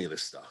plan any of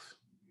this stuff,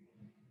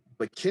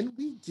 but can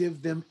we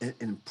give them an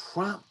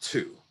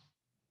impromptu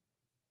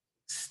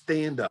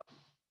stand up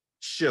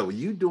show?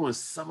 You doing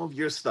some of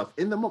your stuff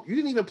in the moment. You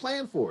didn't even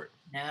plan for it.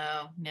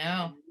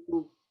 No.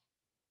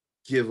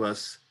 Give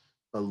us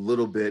a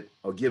little bit,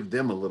 or give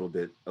them a little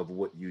bit of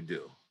what you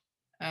do.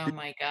 Oh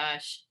my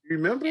gosh. You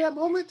remember that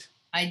moment?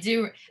 I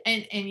do.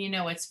 And you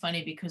know, it's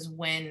funny because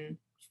when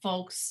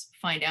folks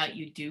find out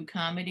you do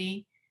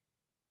comedy,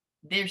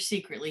 they're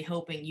secretly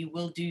hoping you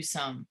will do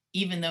some,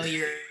 even though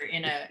you're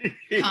in a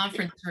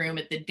conference room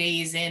at the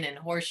Days Inn in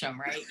Horsham,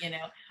 right? You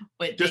know,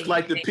 but just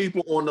like the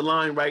people on the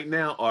line right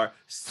now are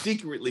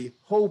secretly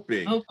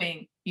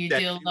hoping you do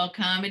a little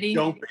comedy.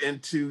 Jump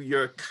into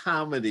your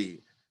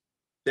comedy.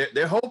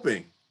 They're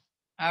hoping.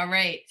 All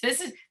right.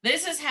 This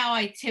is how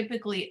I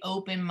typically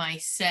open my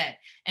set.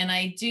 And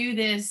I do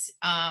this,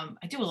 I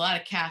do a lot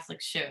of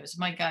Catholic shows.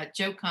 My God,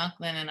 Joe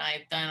Conklin and I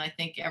have done, I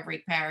think,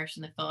 every parish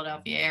in the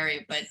Philadelphia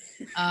area. But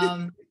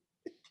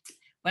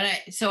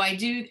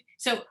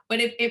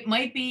it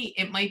might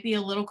be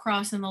a little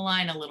crossing the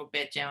line a little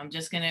bit, Joe. I'm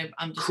just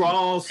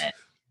cross.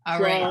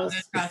 All right, I'm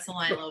gonna cross the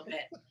line a little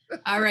bit.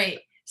 All right.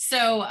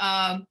 So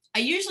I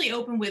usually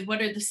open with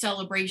what are the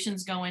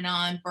celebrations going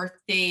on,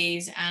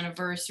 birthdays,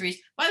 anniversaries.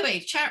 By the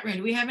way, chat room,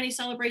 do we have any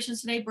celebrations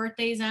today?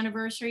 Birthdays,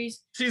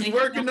 anniversaries? She's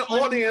working the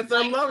audience.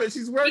 I love it.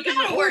 She's working. You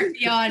gotta work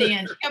the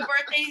audience. You got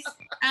birthdays,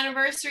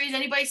 anniversaries.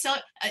 Anybody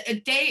a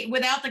day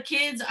without the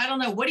kids? I don't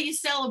know. What are you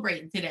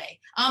celebrating today?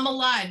 I'm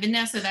alive,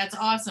 Vanessa. That's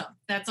awesome.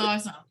 That's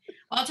awesome.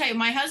 Well, I'll tell you,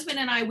 my husband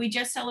and I, we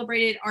just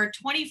celebrated our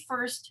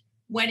 21st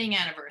wedding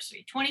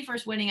anniversary.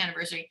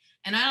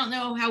 And I don't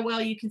know how well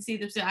you can see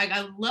this. I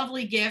got a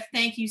lovely gift.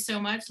 Thank you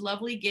so much.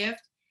 Lovely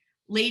gift.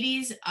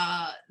 Ladies,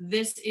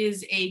 this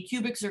is a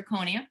cubic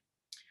zirconia,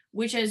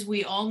 which, as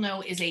we all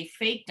know, is a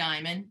fake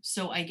diamond.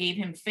 So I gave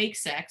him fake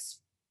sex.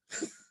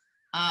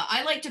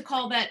 I like to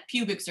call that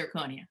pubic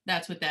zirconia.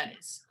 That's what that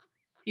is.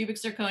 Pubic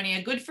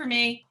zirconia. Good for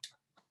me.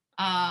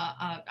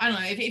 I don't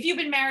know. If you've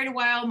been married a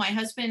while, my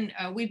husband,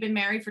 we've been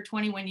married for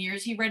 21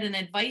 years. He read an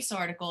advice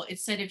article. It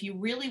said, if you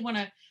really want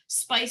to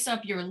spice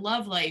up your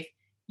love life,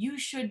 you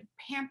should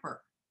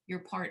pamper your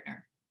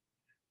partner.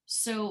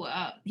 So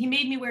he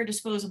made me wear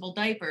disposable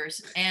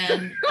diapers,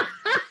 and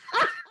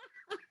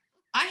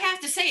I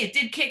have to say it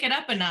did kick it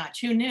up a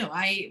notch. Who knew?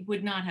 I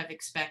would not have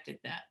expected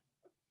that.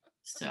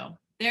 So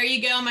there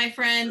you go, my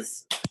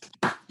friends.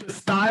 The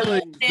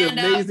stylings, the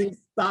amazing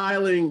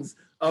stylings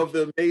of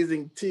the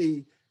amazing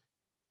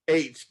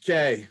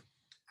THK.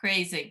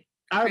 Crazy.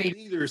 Our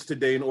leaders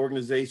today in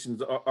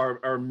organizations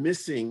are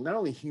missing not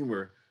only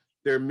humor,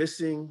 they're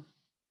missing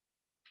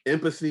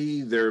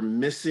empathy, they're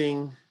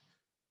missing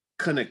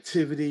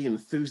connectivity,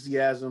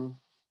 enthusiasm.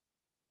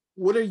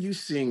 What are you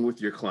seeing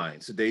with your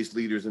clients, today's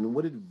leaders, and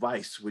what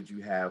advice would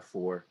you have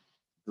for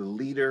the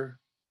leader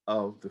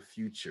of the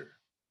future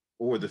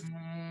or the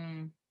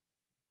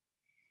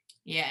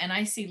Yeah, and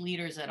I see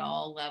leaders at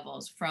all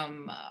levels,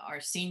 from our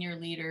senior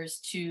leaders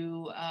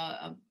to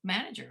a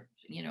manager,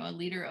 a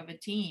leader of a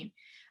team.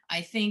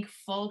 I think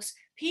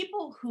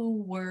people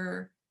who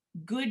were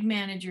good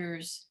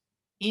managers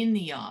in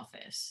the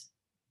office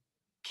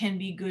can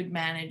be good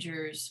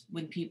managers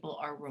when people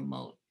are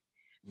remote.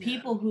 Yeah.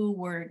 People who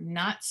were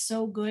not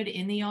so good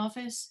in the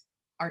office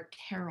are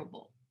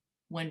terrible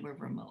when we're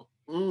remote.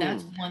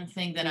 That's one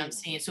thing that I'm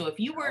seeing. So if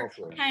you were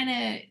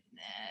kind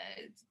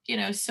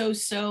of,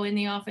 so in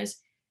the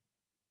office,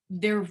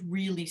 they're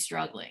really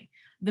struggling.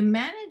 The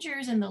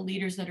managers and the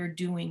leaders that are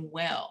doing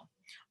well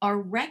are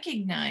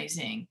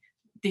recognizing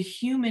the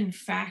human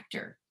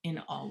factor in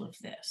all of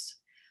this.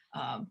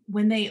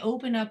 When they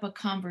open up a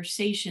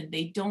conversation,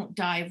 they don't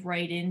dive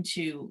right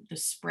into the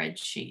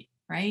spreadsheet,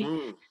 right?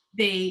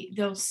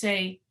 They'll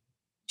say,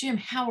 Jim,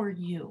 how are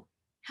you?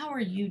 How are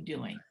you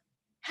doing?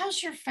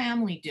 How's your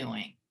family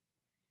doing?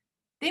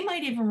 They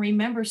might even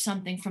remember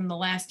something from the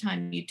last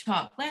time you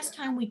talked. Last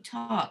time we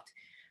talked,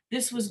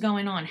 this was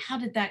going on. How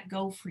did that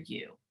go for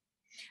you?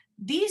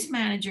 These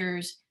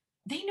managers,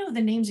 they know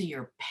the names of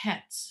your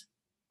pets.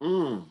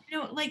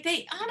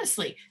 They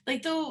honestly,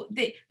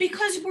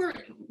 because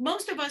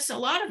a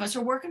lot of us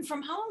are working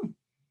from home.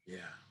 Yeah.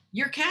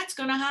 Your cat's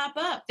going to hop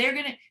up.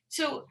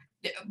 So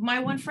my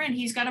one friend,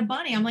 he's got a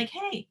bunny. I'm like,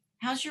 hey,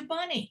 how's your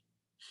bunny?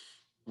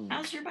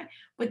 How's your body?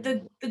 But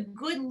the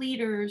good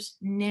leaders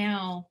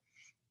now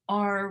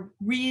are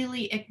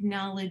really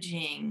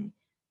acknowledging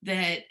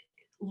that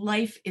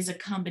life is a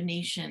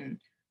combination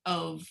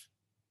of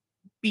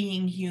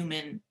being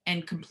human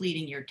and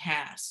completing your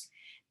tasks.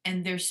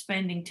 And they're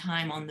spending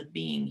time on the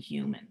being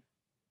human.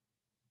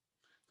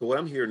 So what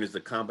I'm hearing is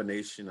the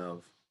combination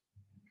of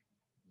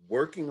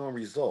working on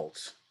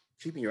results,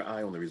 keeping your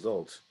eye on the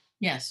results,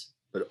 Yes.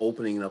 but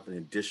opening up an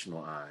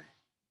additional eye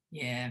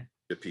Yeah.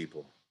 to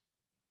people.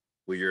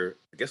 Where you're,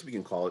 I guess we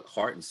can call it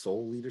heart and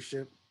soul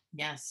leadership,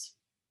 Yes.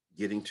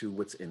 getting to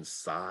what's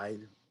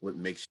inside, what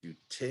makes you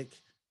tick.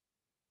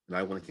 And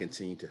I want to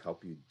continue to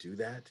help you do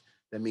that.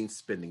 That means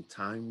spending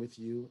time with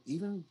you,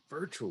 even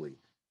virtually,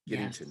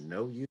 getting Yes. to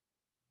know you.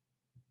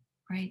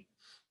 Right.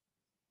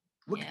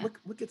 What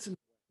gets in the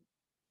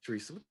way,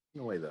 Teresa? What's in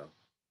the way, though?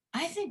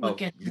 I think what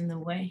gets in the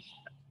way.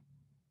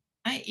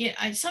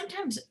 I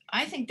sometimes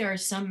I think there are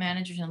some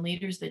managers and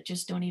leaders that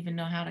just don't even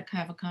know how to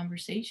have a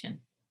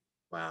conversation.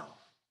 Wow.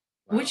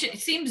 Which it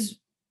seems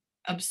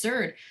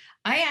absurd.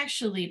 I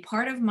actually,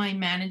 part of my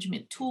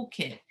management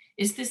toolkit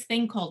is this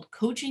thing called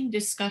coaching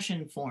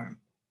discussion form.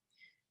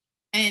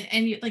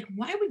 And you're like,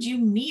 why would you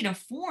need a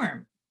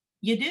form?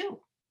 You do.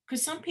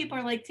 Because some people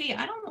are like, T,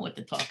 I don't know what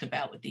to talk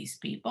about with these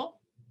people.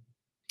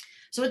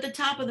 So at the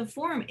top of the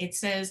form, it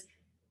says,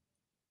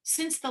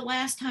 since the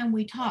last time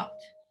we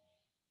talked,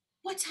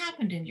 what's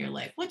happened in your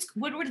life?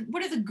 What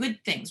are the good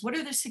things? What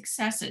are the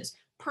successes,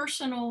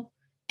 personal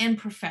and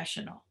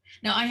professional?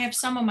 Now, I have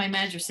some of my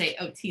managers say,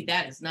 oh, T,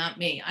 that is not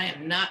me. I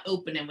am not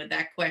opening with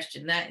that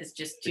question. That is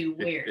just too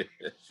weird.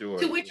 Sure.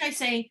 To which I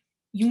say,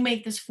 you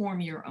make this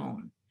form your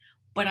own.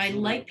 But I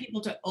like people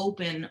to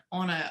open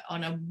on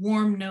a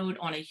warm note,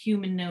 on a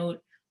human note.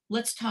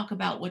 Let's talk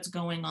about what's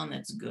going on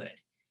that's good.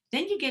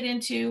 Then you get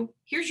into,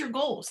 here's your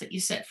goals that you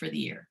set for the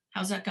year.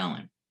 How's that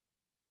going?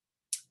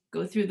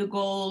 Go through the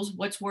goals,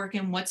 what's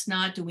working, what's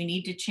not. Do we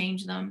need to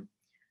change them?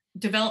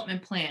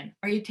 Development plan.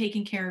 Are you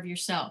taking care of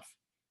yourself?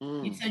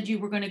 You said you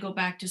were going to go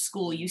back to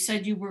school. You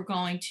said you were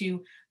going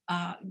to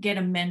get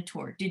a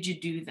mentor. Did you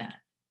do that?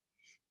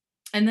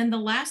 And then the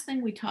last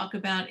thing we talk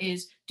about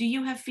is, do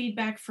you have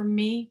feedback from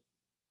me?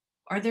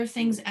 Are there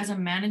things as a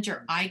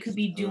manager I could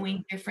be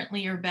doing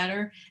differently or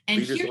better? And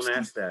leaders don't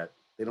ask that.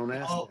 They don't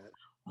ask that.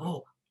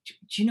 Oh,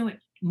 do you know what?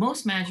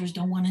 Most managers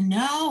don't want to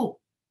know.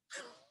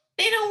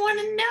 They don't want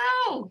to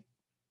know.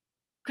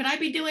 Could I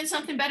be doing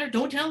something better?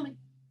 Don't tell me.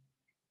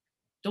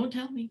 Don't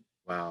tell me.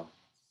 Wow.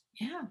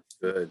 Yeah.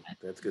 Good.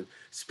 That's good.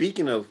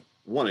 Speaking of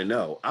want to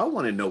know, I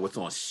want to know what's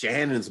on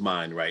Shannon's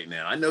mind right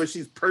now. I know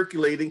she's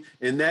percolating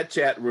in that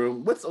chat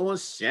room. What's on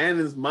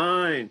Shannon's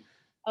mind?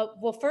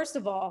 Well, first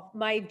of all,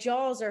 my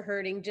jaws are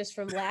hurting just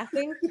from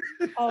laughing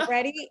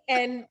already.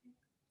 And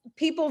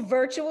people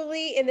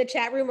virtually in the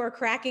chat room are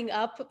cracking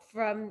up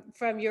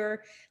from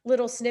your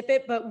little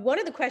snippet. But one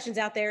of the questions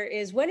out there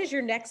is, when is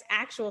your next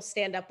actual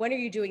stand-up? When are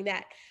you doing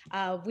that?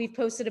 We've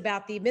posted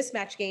about the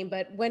mismatch game,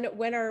 but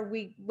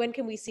when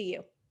can we see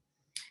you?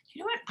 You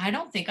know what? I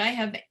don't think I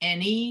have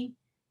any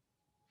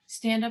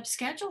stand-up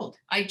scheduled.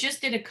 I just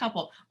did a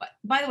couple.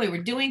 By the way,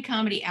 we're doing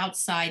comedy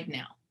outside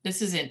now.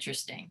 This is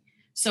interesting.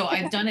 So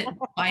I've done it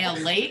by a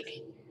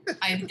lake.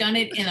 I've done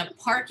it in a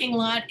parking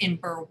lot in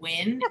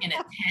Berwyn in a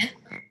tent.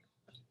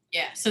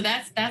 Yeah, so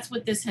that's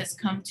what this has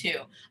come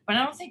to. But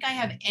I don't think I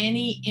have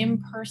any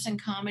in-person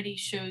comedy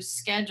shows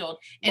scheduled.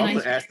 And I'm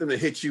going to ask them to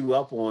hit you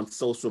up on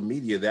social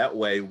media. That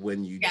way,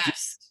 when you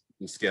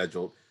do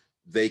scheduled,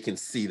 they can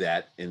see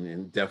that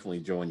and definitely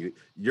join you.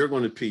 You're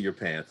going to pee your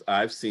pants.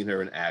 I've seen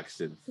her in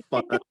action.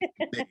 Fun.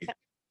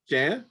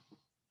 Jan?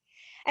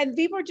 And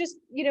people are just,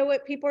 you know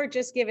what? People are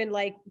just giving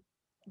like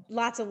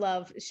lots of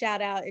love,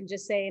 shout out, and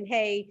just saying,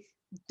 hey,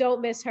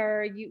 don't miss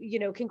her. You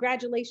know,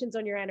 congratulations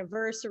on your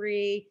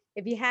anniversary.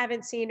 If you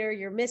haven't seen her,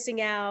 you're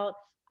missing out.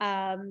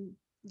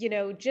 You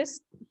know,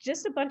 just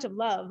a bunch of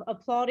love,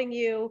 applauding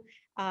you.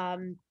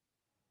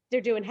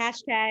 They're doing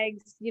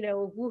hashtags, you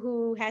know,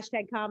 woohoo,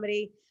 hashtag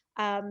comedy.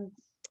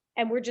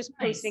 And we're just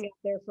posting out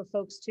there for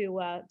folks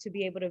to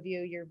be able to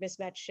view your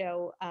mismatch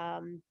show.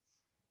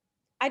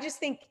 I just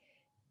think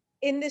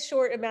in this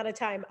short amount of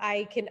time,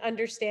 I can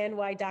understand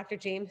why Dr.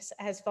 James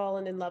has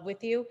fallen in love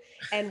with you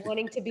and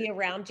wanting to be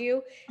around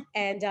you.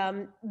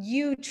 And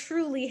you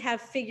truly have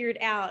figured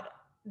out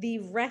the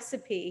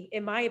recipe,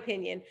 in my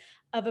opinion,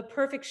 of a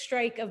perfect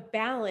strike of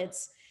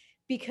balance,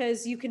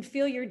 because you can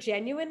feel your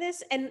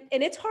genuineness, and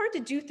it's hard to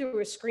do through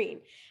a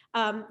screen.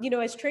 You know,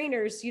 as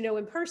trainers, you know,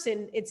 in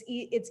person, it's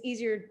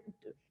easier.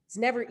 It's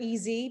never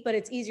easy, but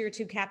it's easier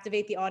to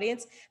captivate the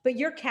audience. But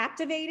you're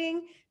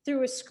captivating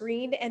through a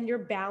screen, and your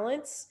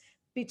balance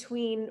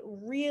between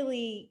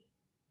really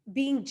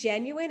being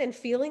genuine and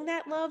feeling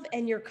that love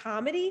and your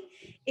comedy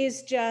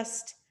is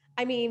just,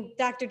 I mean,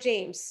 Dr.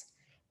 James,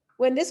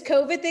 when this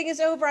COVID thing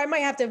is over, I might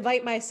have to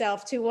invite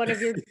myself to one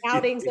of your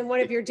outings and one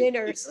of your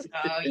dinners.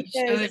 Oh, you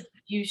should.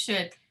 You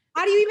should.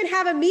 How do you even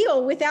have a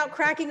meal without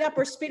cracking up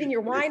or spitting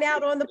your wine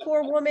out on the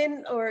poor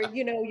woman, or,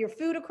 you know, your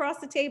food across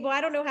the table?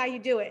 I don't know how you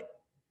do it.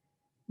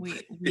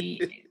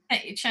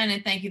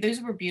 Shannon, thank you.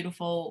 Those were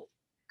beautiful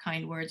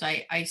kind words.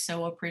 I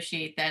so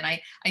appreciate that.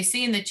 I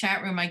see in the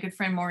chat room my good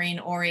friend Maureen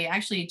Ori,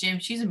 actually Jim,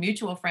 she's a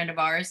mutual friend of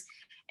ours,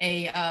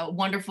 a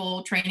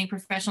wonderful training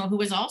professional who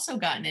has also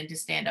gotten into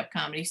stand-up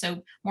comedy.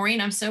 So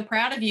Maureen, I'm so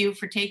proud of you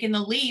for taking the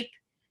leap.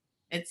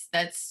 It's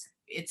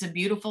a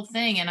beautiful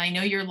thing. And I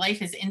know your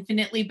life is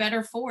infinitely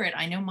better for it.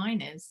 I know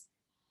mine is.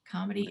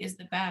 Comedy is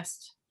the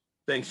best.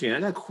 Thanks, Shannon. I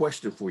got a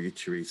question for you,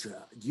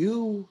 Teresa.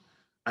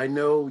 I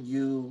know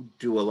you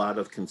do a lot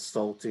of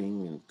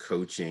consulting and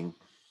coaching.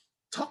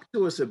 Talk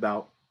to us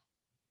about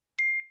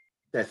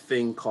that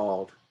thing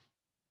called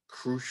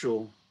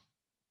crucial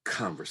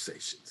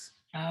conversations.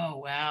 Oh,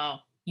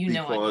 wow.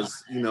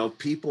 Because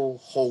people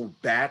hold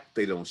back,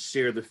 they don't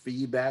share the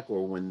feedback,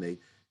 or when they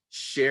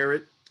share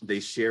it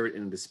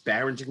in a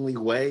disparagingly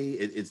way.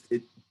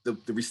 The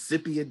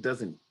recipient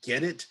doesn't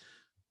get it.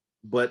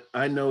 But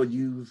I know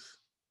you've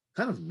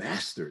kind of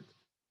mastered.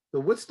 So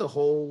what's the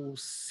whole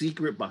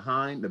secret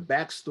behind the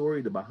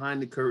backstory, the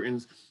behind the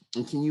curtains?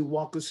 And can you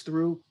walk us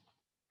through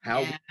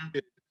how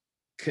we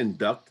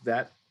conduct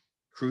that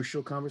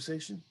crucial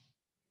conversation?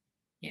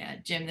 Yeah,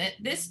 Jim,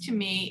 this to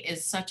me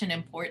is such an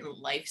important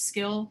life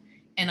skill.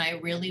 And I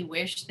really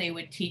wish they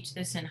would teach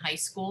this in high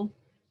school,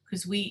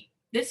 because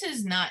this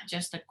is not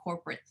just a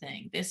corporate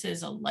thing. This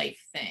is a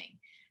life thing.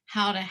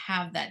 How to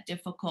have that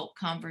difficult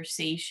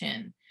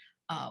conversation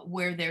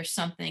where there's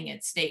something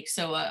at stake.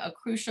 So a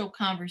crucial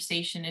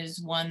conversation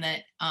is one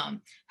that I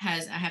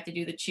have to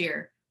do the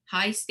cheer,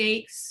 high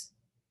stakes,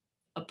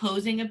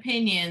 opposing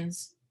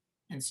opinions,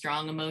 and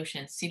strong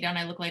emotions. See, don't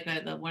I look like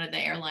one of the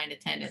airline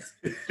attendants?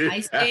 High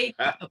stakes,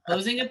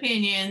 opposing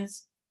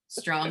opinions,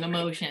 strong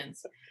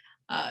emotions.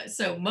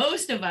 So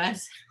most of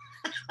us,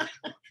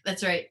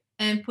 that's right.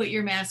 And put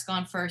your mask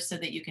on first so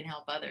that you can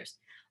help others.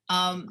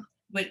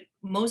 But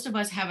most of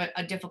us have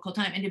a difficult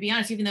time. And to be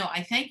honest, even though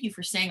I thank you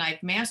for saying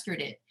I've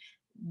mastered it,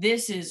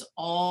 this is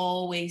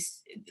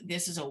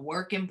a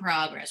work in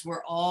progress.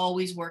 We're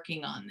always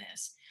working on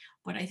this.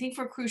 But I think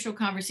for crucial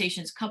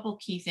conversations, couple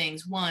key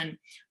things. One,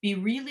 be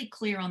really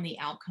clear on the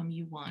outcome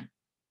you want.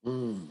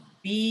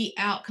 Be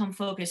outcome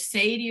focused.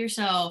 Say to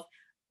yourself,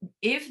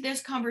 if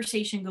this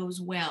conversation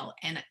goes well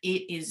and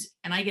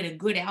I get a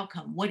good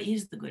outcome, what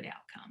is the good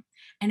outcome?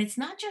 And it's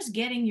not just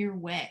getting your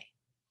way.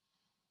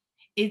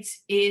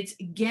 It's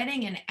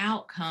getting an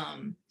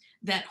outcome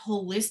that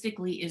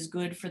holistically is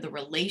good for the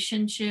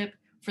relationship,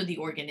 for the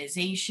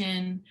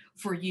organization,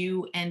 for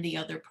you and the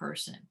other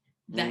person.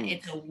 That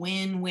it's a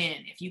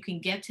win-win. If you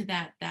can get to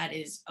that, that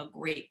is a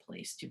great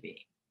place to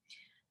be.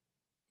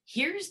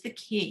 Here's the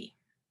key.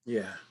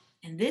 Yeah.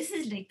 And this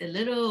is like the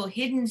little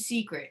hidden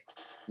secret.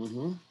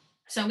 Mm-hmm.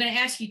 So I'm going to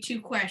ask you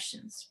two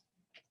questions.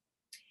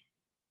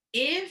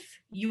 If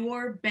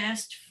your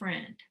best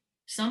friend,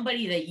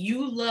 somebody that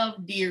you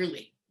love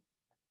dearly,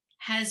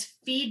 has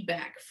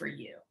feedback for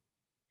you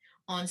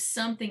on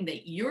something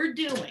that you're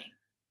doing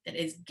that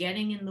is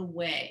getting in the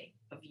way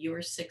of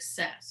your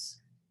success,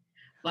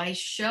 by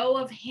show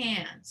of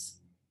hands,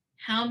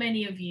 how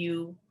many of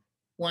you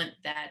want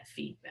that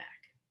feedback?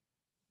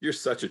 You're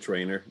such a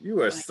trainer.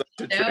 You are such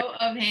a trainer. Show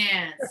of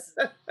hands.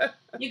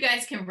 You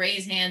guys can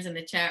raise hands in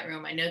the chat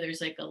room. I know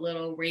there's like a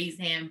little raise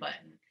hand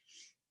button.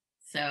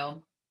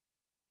 So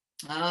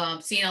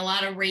I'm seeing a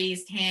lot of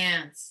raised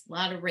hands,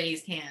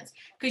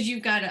 because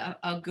you've got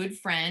a good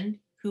friend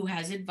who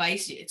has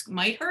advice. It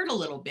might hurt a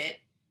little bit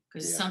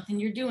because it's something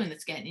you're doing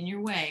that's getting in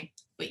your way,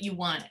 but you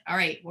want it. All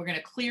right, we're going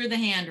to clear the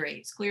hand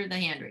raise.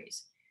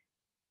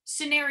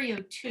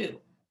 Scenario 2,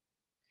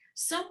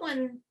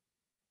 someone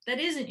that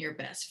isn't your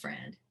best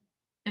friend.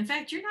 In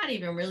fact, you're not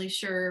even really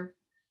sure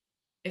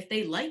if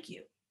they like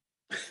you.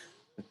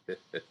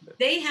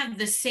 They have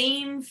the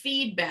same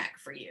feedback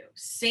for you,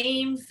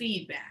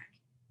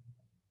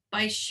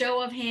 By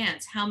show of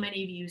hands, how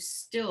many of you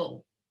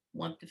still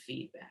want the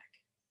feedback?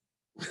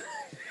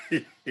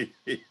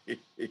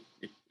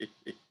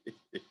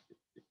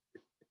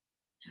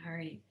 All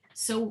right.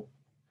 So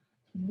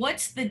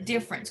what's the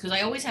difference? Because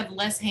I always have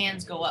less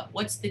hands go up.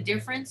 What's the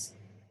difference?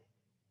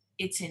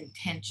 It's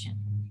intention.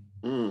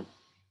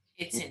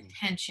 It's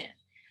intention.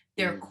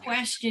 They're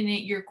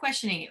questioning, you're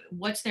questioning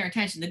what's their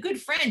intention. The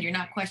good friend, you're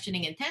not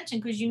questioning intention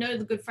because you know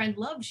the good friend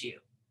loves you.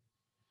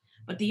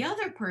 But the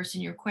other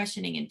person, you're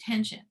questioning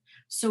intention.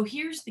 So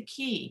here's the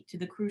key to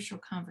the crucial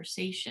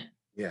conversation.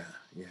 Yeah.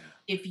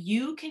 If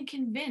you can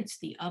convince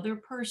the other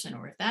person,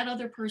 or if that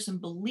other person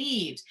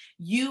believes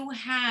you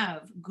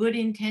have good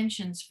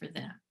intentions for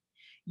them,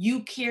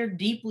 you care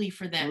deeply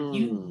for them,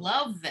 you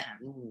love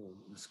them.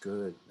 That's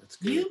good.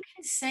 You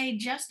can say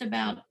just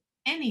about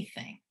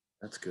anything.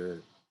 That's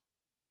good.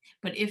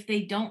 But if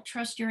they don't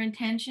trust your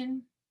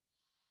intention,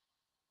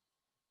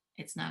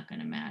 it's not going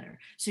to matter.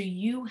 So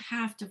you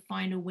have to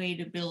find a way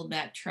to build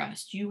that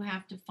trust. You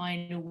have to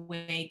find a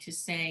way to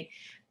say,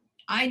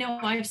 I know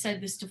I've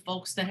said this to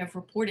folks that have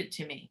reported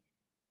to me.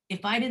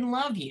 If I didn't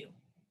love you,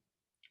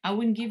 I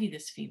wouldn't give you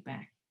this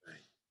feedback. Right.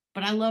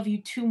 But I love you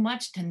too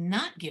much to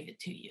not give it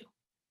to you.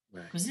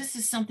 Because this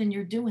is something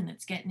you're doing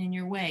that's getting in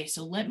your way.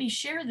 So let me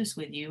share this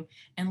with you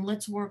and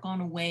let's work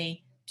on a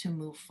way to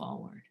move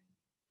forward.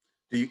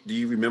 Do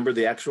you remember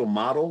the actual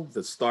model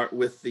that start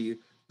with the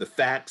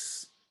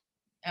facts,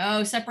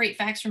 Oh, separate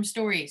facts from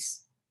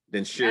stories.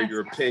 then share Yes.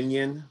 your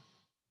opinion,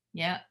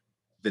 Yeah.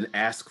 then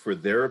ask for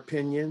their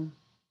opinion,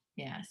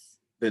 Yes.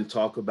 then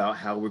talk about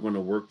how we're going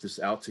to work this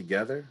out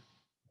together,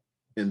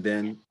 and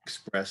then Yeah.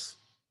 express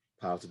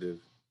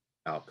positive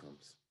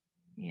outcomes.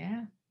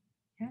 Yeah.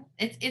 Yeah.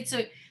 It's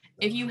a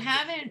if you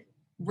haven't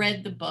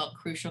read the book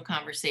Crucial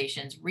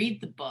Conversations,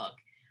 read the book.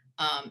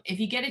 If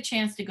you get a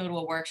chance to go to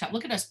a workshop,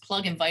 look at us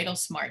plugging Vital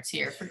Smarts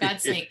here. For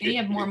God's sake, they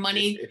have more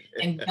money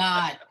than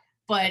God.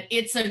 But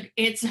it's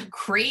a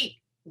great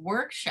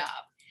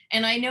workshop.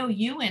 And I know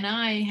you and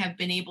I have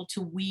been able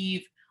to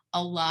weave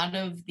a lot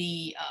of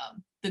the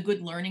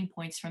good learning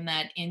points from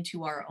that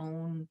into our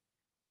own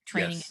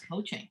training Yes, and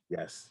coaching.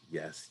 yes,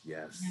 yes,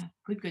 yes.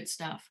 Yeah, good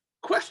stuff.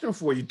 Question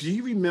for you. Do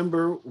you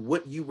remember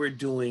what you were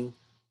doing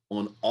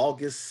on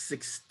August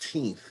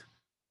 16th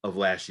of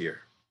last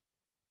year?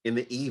 In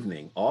the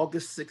evening,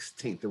 August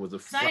 16th, there was a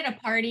So I had a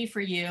party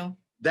for you.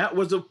 that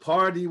was a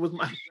party, was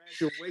my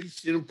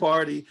graduation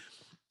party,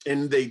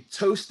 and they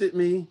toasted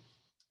me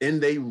and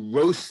they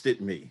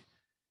roasted me.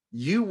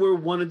 You were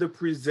one of the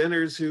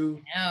presenters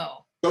who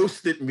No,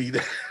 roasted me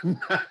that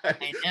night.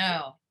 I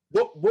know.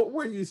 What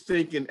were you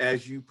thinking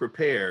as you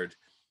prepared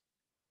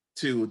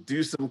to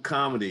do some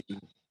comedy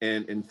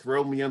and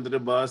throw me under the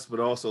bus, but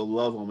also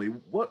love on me?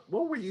 What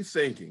were you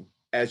thinking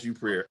as you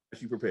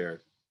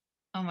prepared?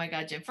 Oh my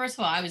God, Jim. First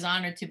of all, I was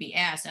honored to be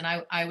asked, and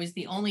I was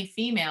the only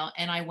female,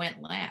 and I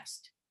went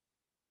last.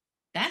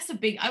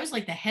 I was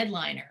like the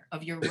headliner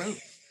of your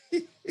roast.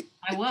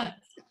 I was.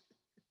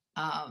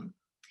 Um,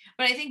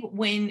 but I think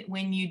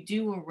when you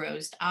do a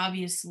roast,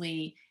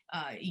 obviously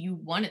you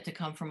want it to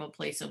come from a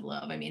place of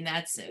love. I mean,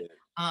 that's it.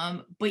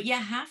 But you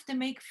have to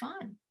make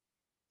fun.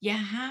 You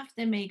have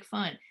to make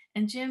fun.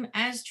 And Jim,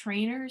 as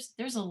trainers,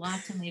 there's a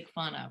lot to make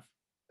fun of.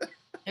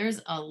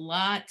 There's a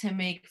lot to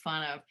make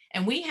fun of.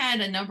 And we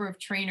had a number of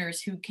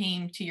trainers who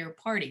came to your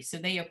party, so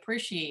they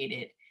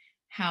appreciated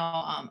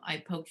how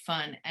I poked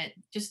fun at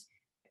just,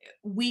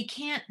 we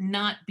can't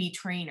not be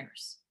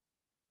trainers.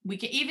 We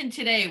can, even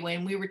today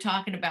when we were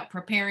talking about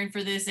preparing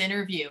for this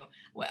interview,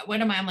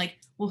 what am I? I'm like,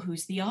 well,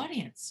 who's the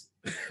audience?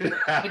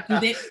 What do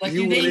they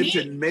You went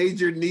into need?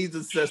 major needs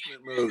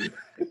assessment mode.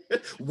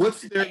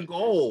 What's their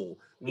goal?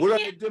 What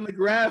are the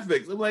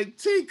demographics? I'm like,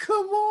 T,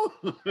 come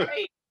on.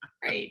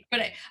 Right. But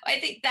I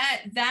think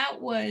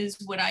that was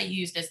what I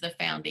used as the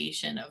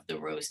foundation of the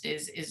roast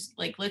is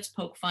like, let's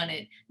poke fun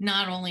at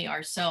not only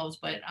ourselves,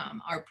 but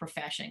our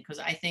profession. Because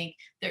I think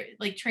they're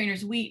like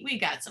trainers, we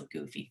got some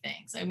goofy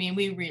things. I mean,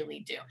 we really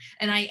do.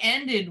 And I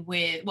ended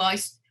with, well,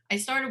 I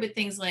started with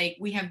things like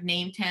we have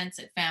name tents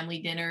at family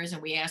dinners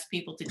and we ask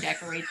people to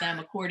decorate them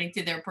according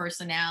to their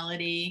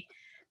personality.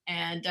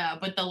 And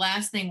but the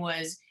last thing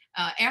was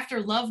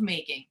after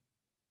lovemaking,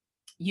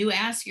 you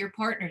ask your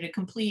partner to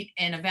complete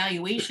an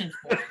evaluation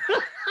form.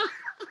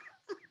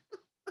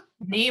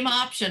 name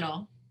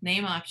optional,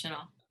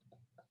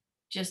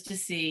 just to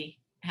see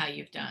how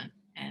you've done.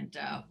 And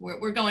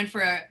we're going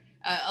for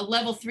a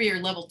level 3 or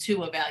level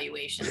 2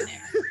 evaluation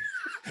there.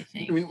 I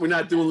think. We're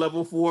not doing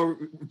level 4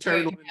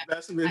 return on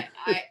investment.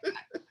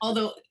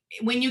 Although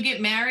when you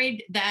get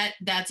married,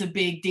 that's a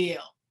big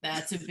deal.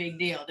 That's a big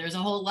deal. There's a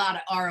whole lot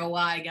of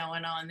ROI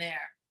going on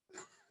there.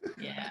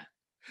 Yeah.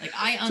 Like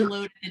I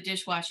unloaded the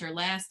dishwasher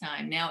last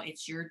time. Now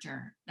it's your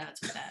turn.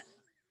 That's what that.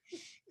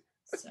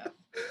 So,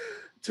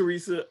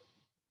 Teresa,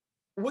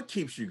 what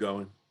keeps you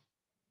going?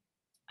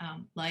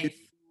 Life.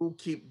 You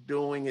keep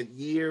doing it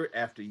year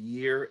after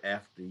year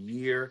after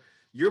year.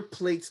 Your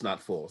plate's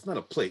not full. It's not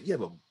a plate. You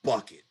have a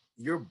bucket.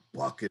 Your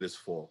bucket is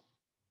full.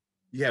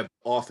 You have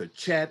author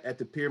chat at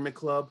the Pyramid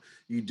Club.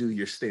 You do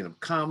your stand-up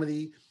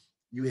comedy.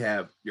 You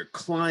have your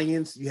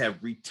clients. You have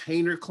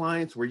retainer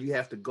clients where you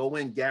have to go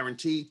in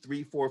guaranteed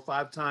 3, 4,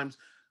 5 times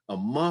a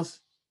month.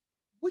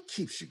 What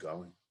keeps you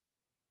going?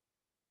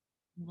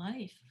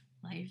 Life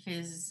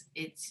is,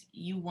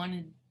 you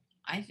wanted,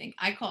 I think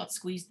I call it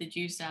squeeze the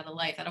juice out of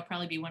life. That'll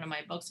probably be one of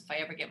my books if I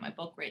ever get my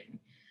book written.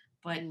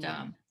 But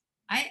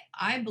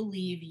I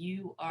believe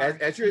you are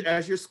as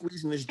you're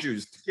squeezing this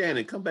juice.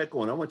 Shannon, come back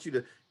on. I want you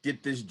to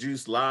get this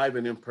juice live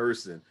and in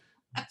person.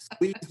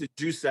 Squeeze the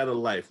juice out of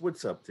life.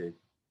 What's up, Tig?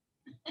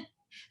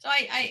 So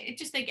I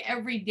just think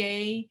every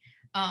day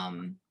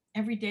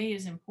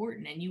is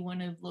important, and you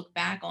want to look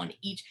back on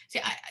each. See,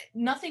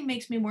 nothing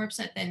makes me more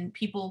upset than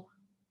people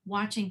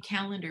watching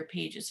calendar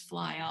pages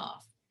fly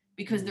off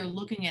because they're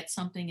looking at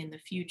something in the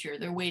future.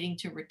 They're waiting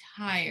to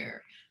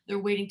retire. They're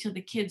waiting till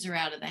the kids are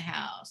out of the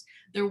house.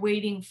 They're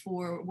waiting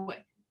for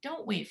what?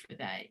 Don't wait for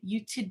that.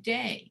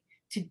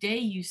 Today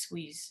you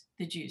squeeze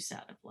the juice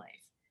out of life.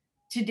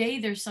 Today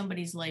there's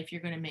somebody's life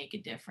you're going to make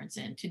a difference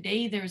in.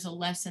 Today there's a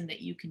lesson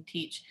that you can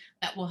teach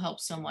that will help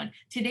someone.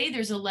 Today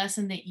there's a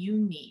lesson that you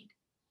need.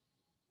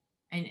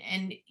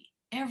 And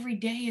every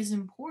day is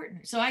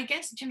important. So I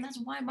guess, Jim, that's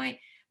why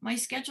my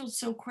schedule's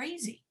so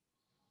crazy.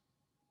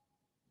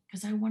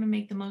 Because I want to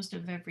make the most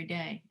of every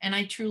day. And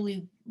I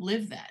truly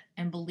live that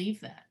and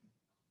believe that.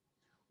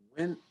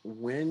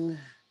 When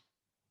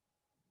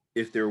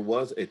if there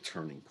was a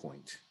turning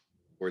point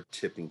or a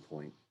tipping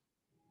point,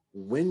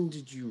 when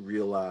did you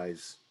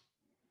realize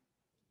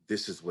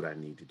this is what I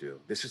need to do?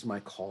 This is my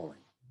calling.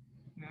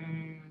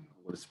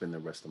 I want to spend the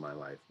rest of my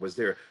life. Was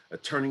there a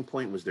turning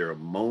point? Was there a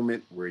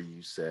moment where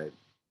you said,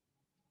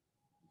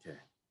 okay,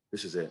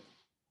 this is it.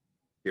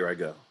 Here I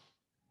go.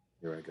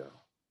 Here I go.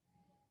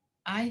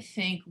 I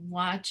think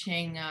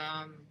watching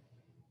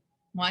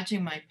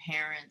my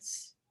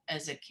parents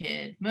as a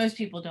kid, most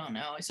people don't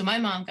know. So my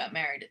mom got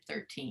married at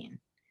 13,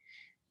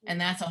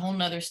 and that's a whole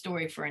nother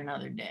story for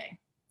another day.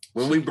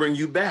 When we bring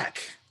you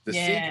back, the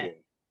sequel.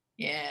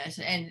 Yes,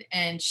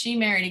 and she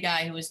married a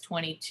guy who was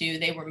 22.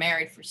 They were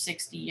married for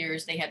 60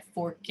 years. They had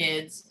 4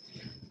 kids,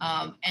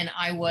 and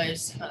I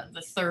was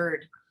the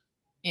third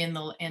in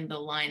the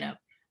lineup.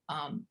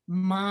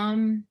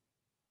 Mom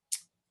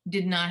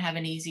did not have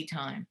an easy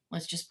time.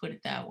 Let's just put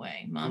it that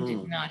way. Mom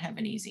did not have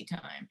an easy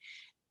time,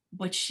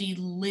 but she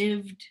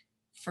lived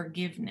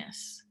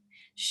forgiveness.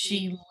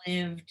 She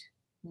lived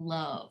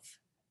love,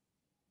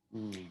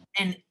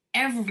 and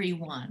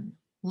everyone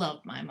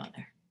loved my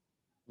mother.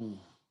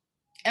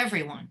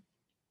 Everyone.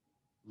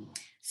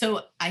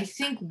 So I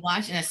think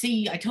watching,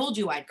 I told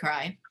you I'd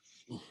cry.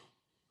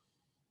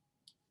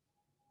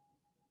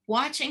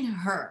 Watching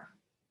her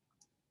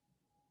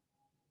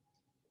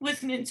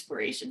was an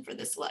inspiration for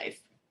this life.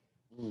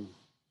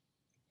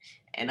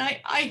 And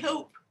I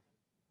hope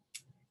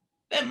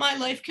that my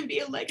life can be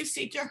a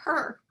legacy to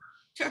her,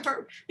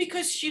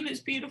 because she was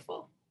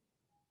beautiful.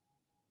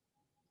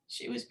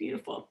 She was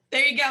beautiful.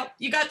 There you go.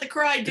 You got the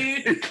cry,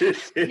 dude.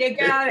 You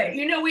got it.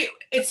 You know,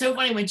 it's so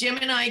funny when Jim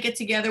and I get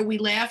together, we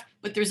laugh,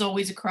 but there's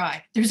always a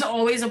cry. There's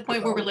always a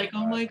point where we're like,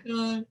 oh my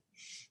God.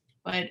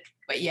 But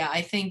yeah,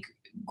 I think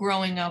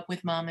growing up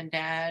with mom and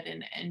dad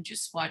and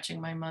just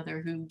watching my mother,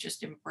 who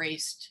just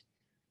embraced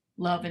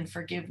love and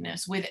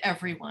forgiveness with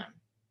everyone.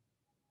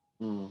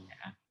 Yeah.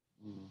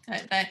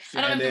 I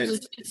don't know if it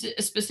was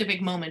a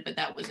specific moment, but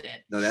that was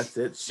it. No, that's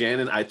it.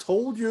 Shannon, I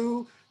told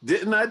you.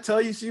 Didn't I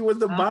tell you she was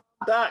the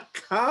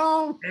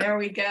bomb.com? There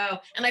we go.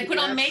 And I put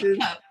on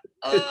makeup.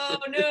 Oh,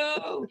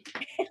 no.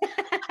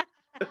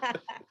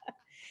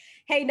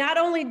 Hey, not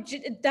only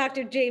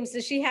Dr. James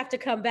does she have to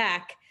come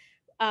back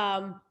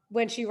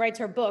when she writes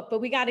her book,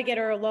 but we got to get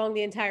her along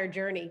the entire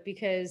journey,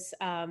 because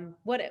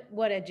what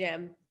a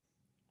gem.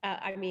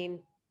 I mean,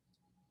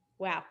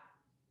 wow.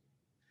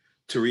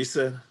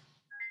 Teresa,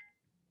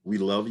 we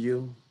love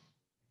you.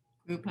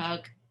 Group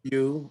hug.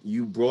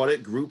 You brought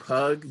it, group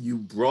hug. You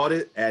brought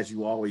it, as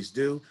you always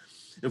do.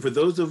 And for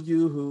those of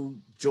you who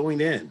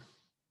join in,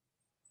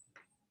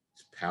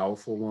 this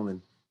powerful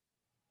woman,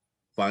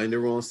 find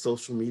her on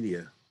social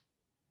media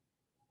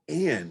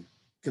and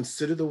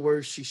consider the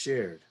words she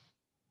shared.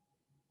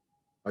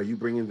 Are you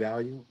bringing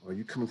value? Are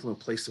you coming from a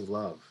place of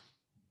love?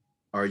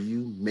 Are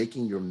you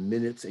making your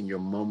minutes and your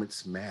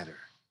moments matter?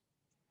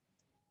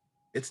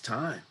 It's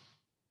time.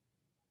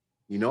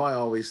 You know, I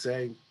always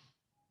say,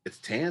 it's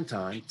tan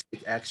time.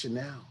 Take action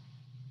now.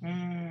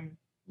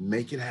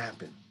 Make it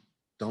happen.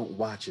 Don't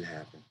watch it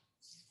happen.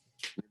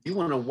 If you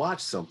want to watch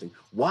something,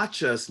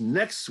 watch us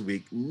next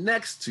week,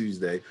 next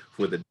Tuesday,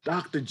 for the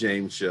Dr.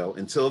 James Show.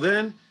 Until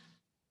then,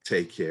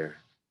 take care.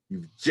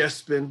 You've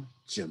just been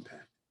Jim Pack.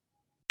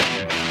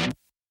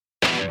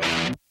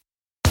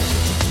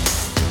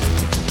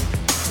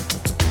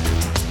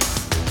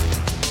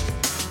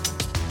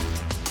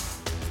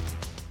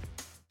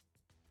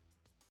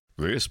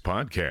 This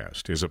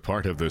podcast is a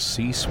part of the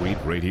C-Suite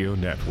Radio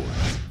Network.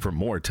 For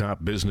more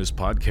top business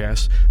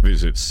podcasts,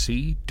 visit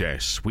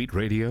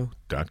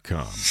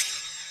c-suiteradio.com.